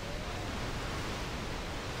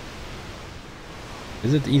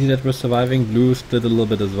 Is it easy that we're surviving? Blue split a little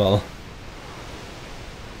bit as well.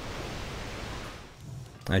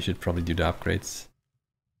 I should probably do the upgrades.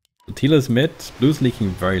 So teal is mid, blue's leaking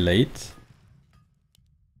very late.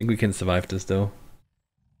 I think we can survive this though.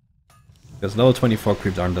 Because level 24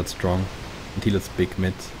 creeps aren't that strong. And teal is big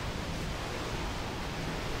mid.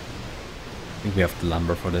 I think we have the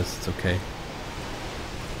lumber for this, it's okay.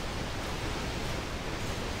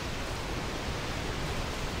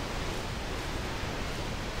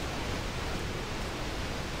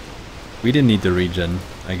 We didn't need the regen,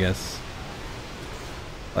 I guess.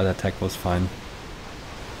 But attack was fine.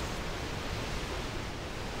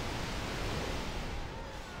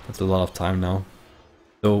 That's a lot of time now.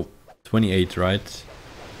 So, 28, right?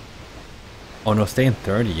 Oh no, stay in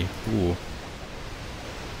 30. Ooh.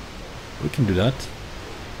 We can do that.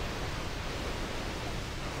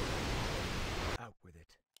 Out with it.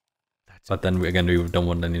 But then we don't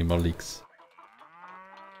want any more leaks.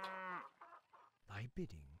 By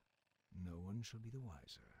bidding, no one shall be the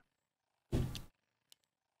wiser.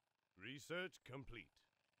 Research complete.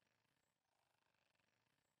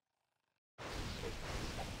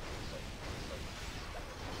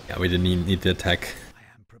 Yeah, we didn't even need the attack. I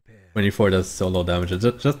am prepared. 24 does so low damage. I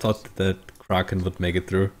just thought that Kraken would make it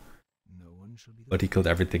through. No one shall be the But he killed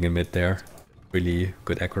everything in mid there. Really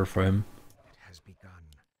good aggro for him. It has begun.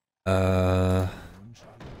 Uh, No one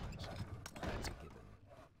shall be the wiser. That's a given.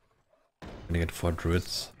 gonna get 4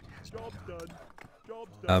 druids. It has Job begun. done. Job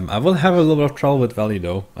done. I will have a little bit of trouble with value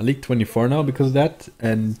though. I leaked 24 now because of that,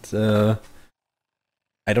 and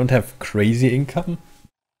I don't have crazy income.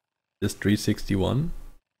 Just 361.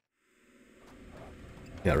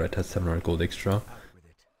 Yeah, red has 700 gold extra. Out with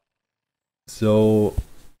it. So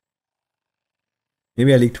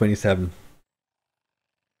maybe I leak 27.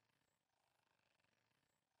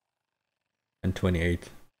 And 28.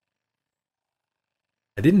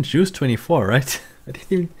 I didn't choose 24, right? I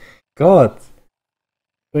didn't even... God!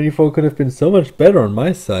 24 could have been so much better on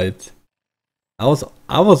my side. I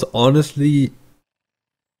was honestly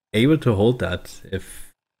able to hold that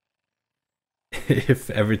if if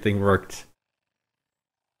everything worked.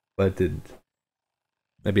 But it didn't.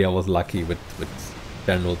 Maybe I was lucky with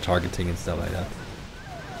general targeting and stuff like that.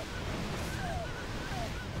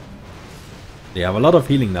 They have a lot of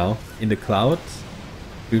healing now. In the clouds,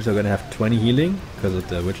 creeps are gonna have 20 healing because of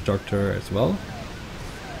the witch doctor as well.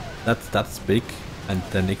 That's big. And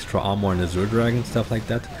then extra armor and Azure Dragon and stuff like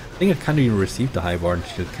that. I think I can't even receive the high warden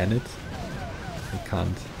shield, can it? I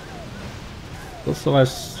can't. Those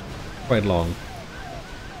survives quite long.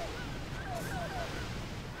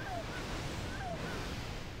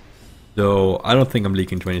 So I don't think I'm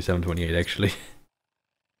leaking 27, 28 actually.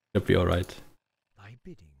 Should be alright. By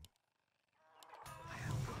bidding.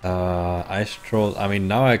 Ice Troll, I mean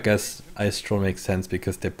now I guess Ice Troll makes sense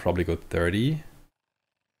because they probably go 30.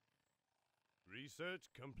 Research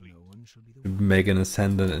complete. No one shall be the Make an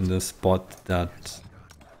Ascendant in the spot that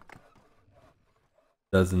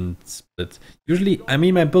doesn't split. Usually, I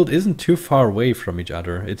mean my build isn't too far away from each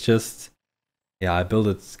other. It's just, yeah, I build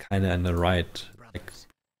it kinda in the right. Like,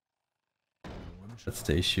 that's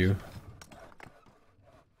the issue.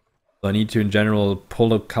 So I need to, in general,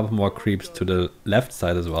 pull a couple more creeps to the left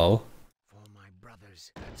side as well, For my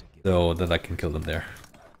brothers. That's a given. so that I can kill them there.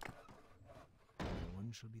 No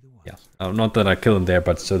one shall be the wiser. Yeah, not that I kill them there,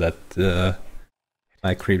 but so that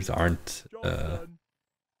my creeps aren't Job done.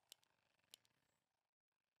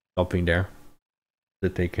 stopping there,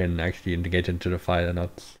 that they can actually engage into the fight and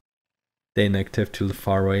not stay inactive too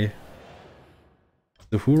far away.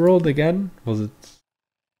 So who rolled again? Was it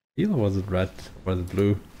teal or was it red? Or was it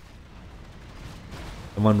blue?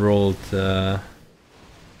 Someone rolled for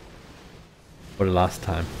the last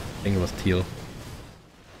time. I think it was teal.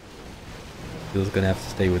 Teal's gonna have to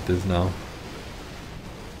stay with this now.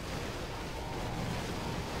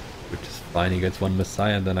 Which is fine, he gets one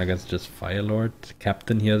Messiah and then I guess just Fire Lord.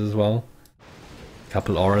 Captain here as well.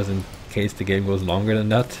 Couple auras in case the game goes longer than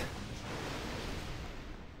that.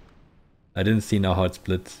 I didn't see now how it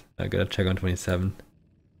splits. I gotta check on 27.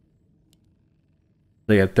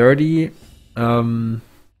 So yeah, 30. For my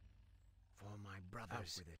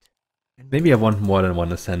brothers. Maybe I want more than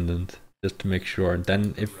one Ascendant, just to make sure. And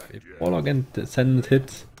then if Warlock and Ascendant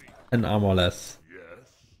hit, then armor less.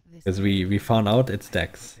 Because we found out it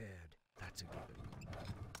stacks.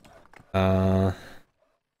 So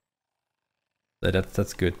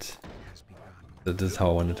that's good. So this is how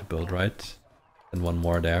I wanted to build, right? And one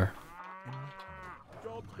more there.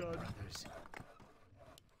 Job done.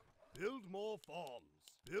 Build more farms.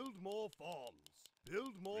 Build more farms.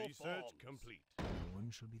 Build more farms. Research complete. No one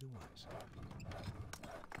shall be the wiser.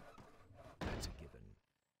 That's a given.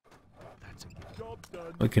 That's a given. Job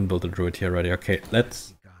done. We can build a druid here already. Okay,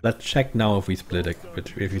 let's check now if we split it,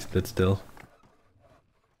 if we split still.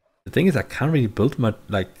 The thing is, I can't really build much.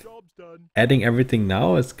 Like Job's done. adding everything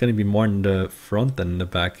now is gonna be more in the front than in the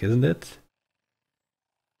back, isn't it?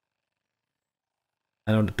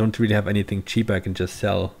 I don't really have anything cheap I can just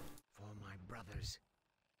sell. For my brothers.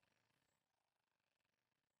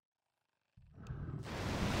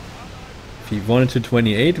 If he wanted to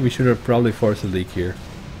 28, we should have probably forced a leak here.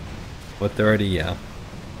 But 30, yeah.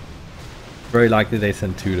 Very likely they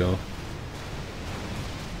sent 2 though.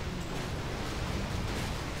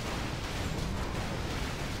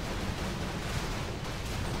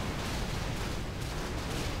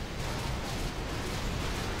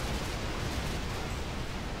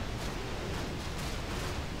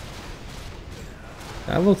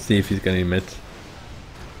 I will see if he's gonna emit.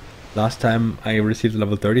 Last time I received a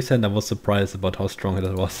level 30 send, I was surprised about how strong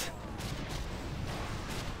that was.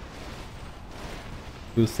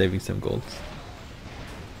 Who's saving some gold?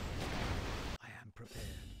 I am prepared.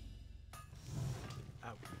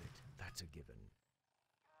 Out with it. That's a given.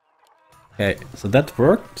 Okay, so that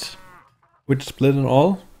worked. Which split and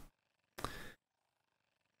all.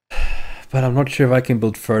 But I'm not sure if I can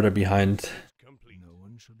build further behind. Complete. No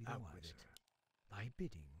one shall be the wiser. By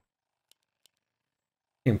bidding.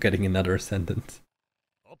 I'm getting another Ascendant.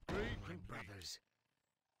 Upgrade My complete. brothers.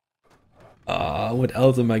 What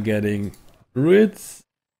else am I getting? Druids?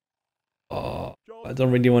 Oh, I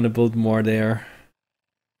don't really want to build more there.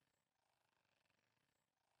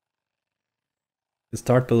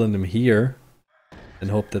 Start building them here and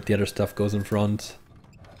hope that the other stuff goes in front.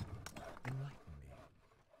 Enlighten me.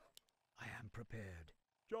 I am prepared.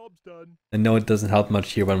 Job's done. I know it doesn't help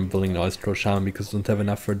much here when I'm building an Oistro Shaman because I don't have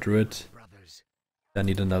enough for Druid. Brothers. I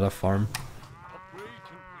need another farm. Upgrade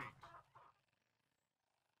complete.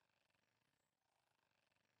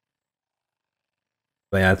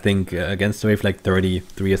 But yeah, I think against a wave like 30,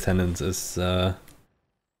 3 Ascendants is a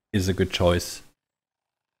good choice.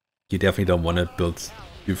 You definitely don't want to build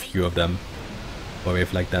too few of them for a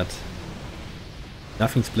wave like that.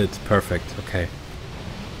 Nothing splits, perfect, okay.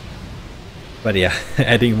 But yeah,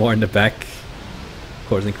 adding more in the back, of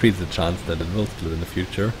course, increases the chance that it will split in the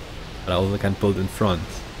future. But I also can't build in front.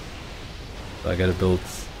 So I gotta build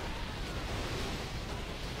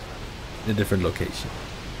in a different location.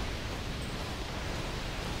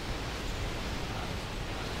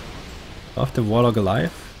 After Warlock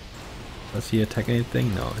alive? Does he attack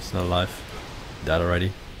anything? No, it's not alive. Died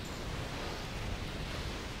already.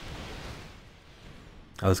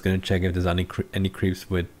 I was gonna check if there's any creeps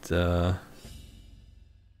with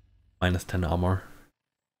minus 10 armor.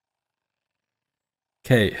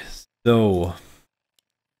 Okay, so I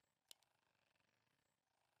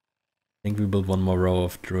think we build one more row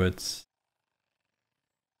of druids.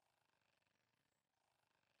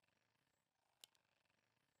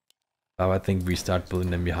 Oh, I think we start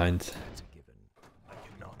building them behind. That's a given. I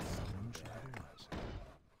cannot. Someone shall be the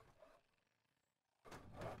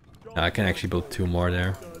wiser. I can actually build 2 more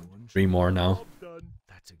there. Done. 3 more now. Job done.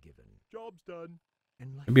 That's a given. Job's done.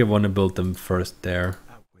 Enlighten Maybe I want to build them first there.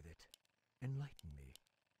 Out with it. Enlighten me.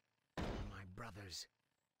 For my brothers.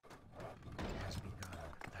 It has begun.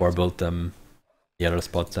 Or That's build them the other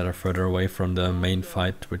spots that are further away from the main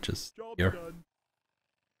fight, which is Job here. done.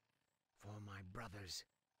 for my brothers.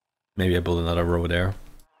 Maybe I build another row there.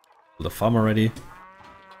 Build a farm already.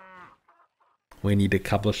 We need a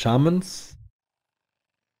couple of shamans.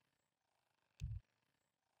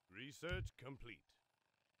 Research complete.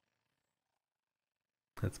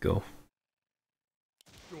 Let's go.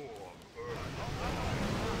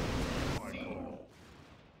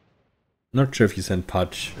 Not sure if you send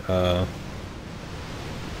Pudge. Probably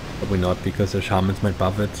not, because the shamans might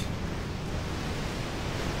buff it.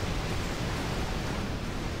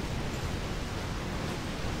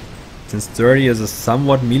 Since 30 is a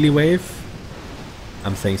somewhat melee wave,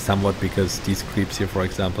 I'm saying somewhat because these creeps here, for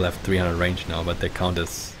example, have 300 range now, but they count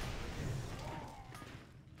as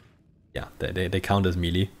yeah, they count as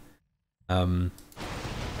melee.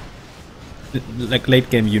 Like late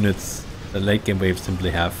game units, the late game waves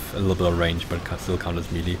simply have a little bit of range, but can still count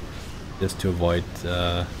as melee, just to avoid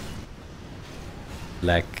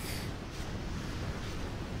lag.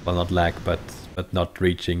 Well, not lag, but not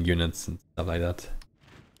reaching units and stuff like that.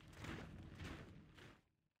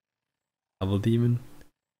 Double demon.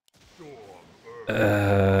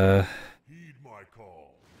 I'm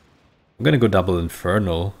gonna go double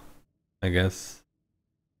infernal, I guess.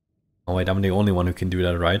 Oh wait, I'm the only one who can do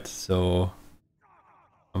that, right? So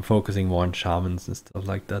I'm focusing more on shamans and stuff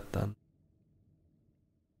like that then.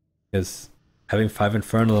 Because having 5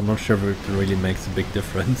 infernal, I'm not sure if it really makes a big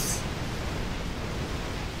difference.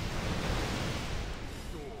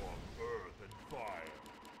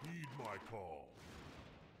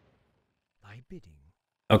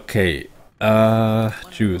 Okay,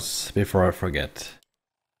 juice, before I forget.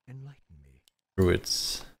 Enlighten me.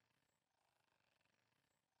 Druids.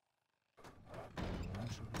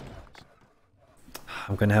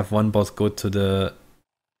 I'm gonna have one boss go to the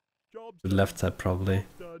left side probably.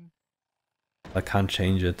 I can't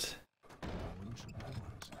change it.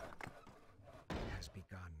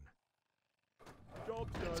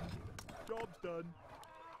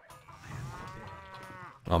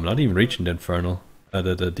 Oh, I'm not even reaching the infernal.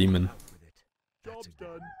 The demon.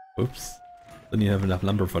 Oops. Don't even have enough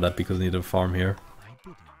lumber for that because I need a farm here.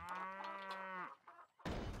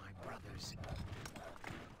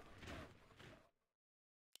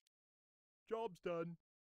 Job's done.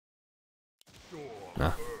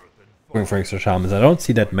 Ah. Going for extra shamans. I don't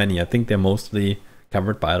see that many. I think they're mostly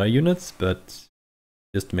covered by other units, but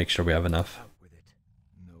just to make sure we have enough.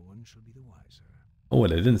 Oh, well,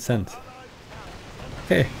 they didn't send.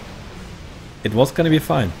 Okay. It was gonna be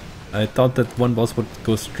fine. I thought that one boss would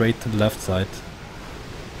go straight to the left side.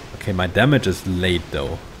 Okay, my damage is late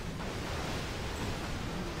though.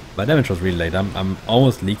 My damage was really late. I'm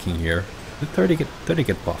almost leaking here. Did 30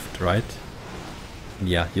 get buffed, right?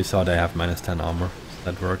 Yeah, you saw they have minus 10 armor.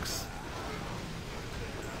 So that works.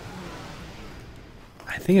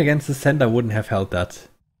 I think against the Send I wouldn't have held that.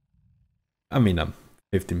 I mean, I'm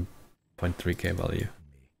 15.3k value.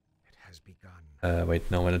 Wait,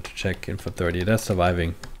 no, I wanted to check in for 30. They're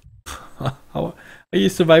surviving. How are you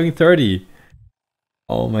surviving 30?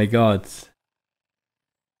 Oh my god.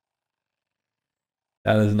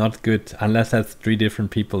 That is not good. Unless that's 3 different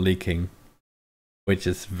people leaking. Which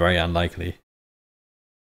is very unlikely.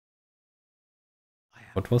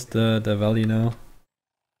 What was the value now?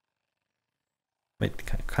 Wait,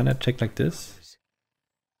 can I check like this?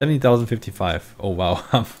 70,055. Oh wow,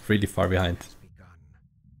 I'm really far behind.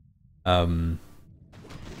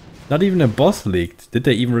 Not even a boss leaked. Did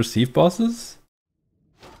they even receive bosses?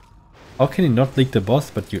 How can you not leak the boss,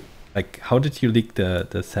 but you... Like, how did you leak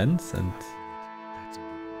the sense and...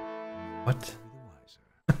 What?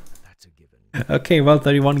 Okay, well,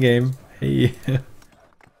 31 game. Hey.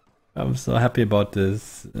 I'm so happy about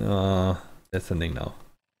this. They're sending now.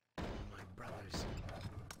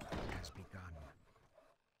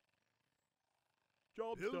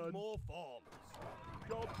 Build more farms.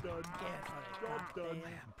 Job done. Job done. I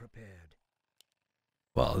am prepared.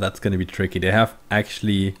 Well, that's gonna be tricky. They have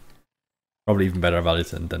actually probably even better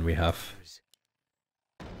values than we have.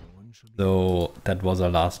 So that was our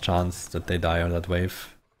last chance that they die on that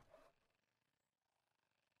wave.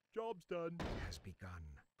 Job's done. Has begun.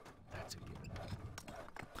 That's a given.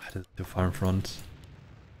 I did too far in front.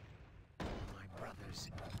 My brothers.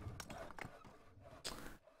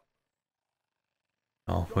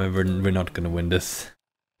 Oh, we're not gonna win this.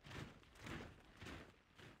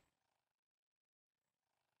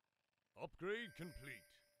 Upgrade complete.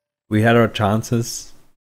 We had our chances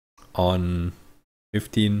on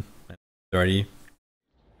 15, 30,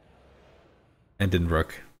 and didn't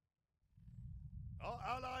work. Our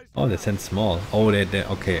allies. Oh, they sent small. Oh, they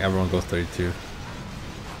okay. Everyone goes 32.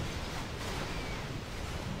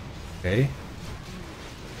 Okay.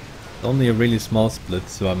 It's only a really small split,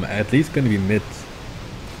 so I'm at least gonna be mid.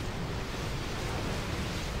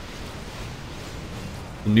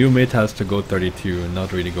 The new mid has to go 32 and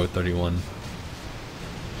not really go 31.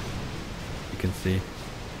 You can see.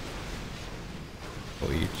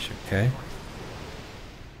 For each, okay.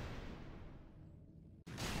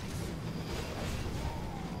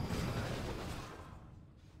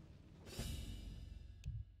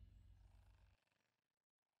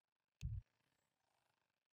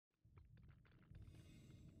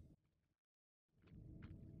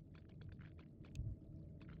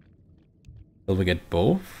 Will we get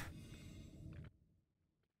both?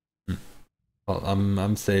 Well,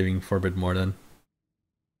 I'm saving for a bit more then.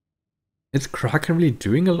 Is Kraken really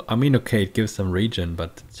doing a lot? I mean, okay, it gives some regen,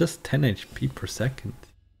 but it's just 10 HP per second.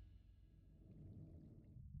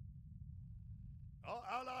 Our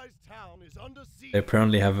allies' town is under siege. They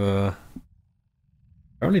apparently have a...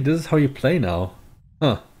 Apparently this is how you play now.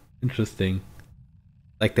 Huh, interesting.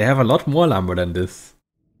 Like, they have a lot more lumber than this.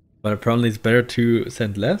 But apparently it's better to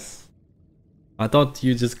send less. I thought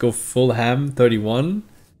you just go full ham 31,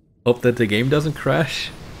 hope that the game doesn't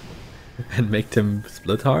crash, and make them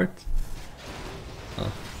split hard.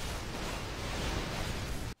 Oh.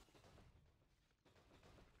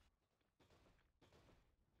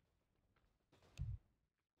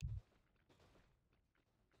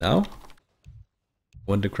 Now?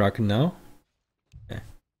 Want the Kraken now? Okay.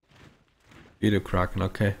 Be the Kraken,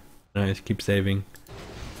 okay. Nice, keep saving.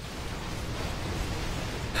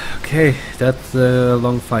 Okay, that's a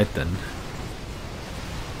long fight then.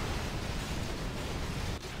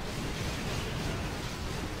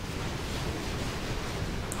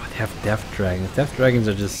 Oh, they have Death Dragons. Death Dragons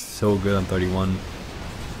are just so good on 31.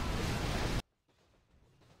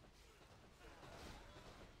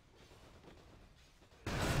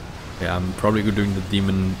 Yeah, I'm probably doing the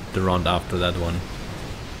demon the round after that one.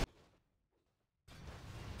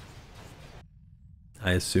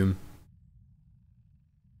 I assume.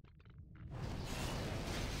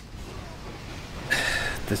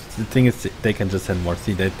 The thing is, they can just send more.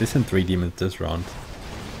 See, they sent 3 demons this round.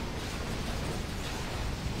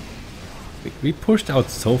 We pushed out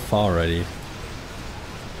so far already.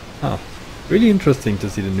 Huh. Really interesting to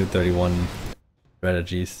see the new 31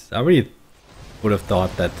 strategies. I really would have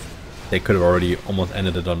thought that they could have already almost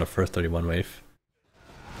ended it on the first 31 wave.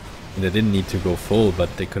 And they didn't need to go full,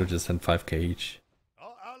 but they could have just sent 5k each.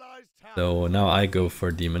 So now I go for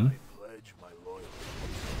demon.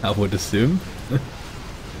 I would assume.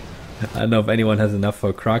 I don't know if anyone has enough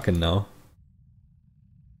for Kraken now.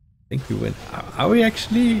 I think we win. Are we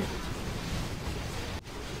actually?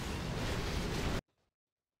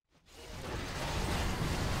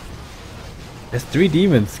 There's 3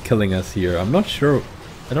 demons killing us here. I'm not sure.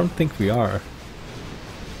 I don't think we are.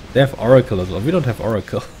 They have Oracle as well. We don't have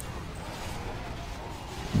Oracle.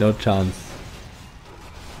 No chance.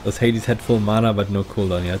 Those Hades had full mana but no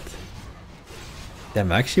cooldown yet.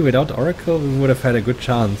 Damn, actually without Oracle we would have had a good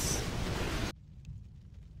chance.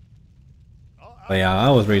 But yeah, I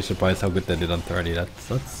was really surprised how good they did on 30. That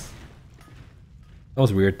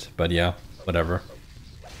was weird, but yeah, whatever.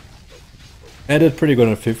 I did pretty good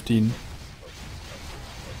on 15.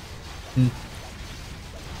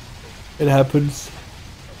 It happens.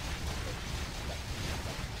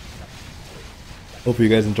 Hope you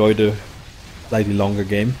guys enjoyed the slightly longer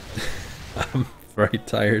game. I'm very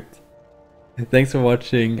tired. Thanks for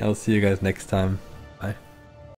watching. I'll see you guys next time.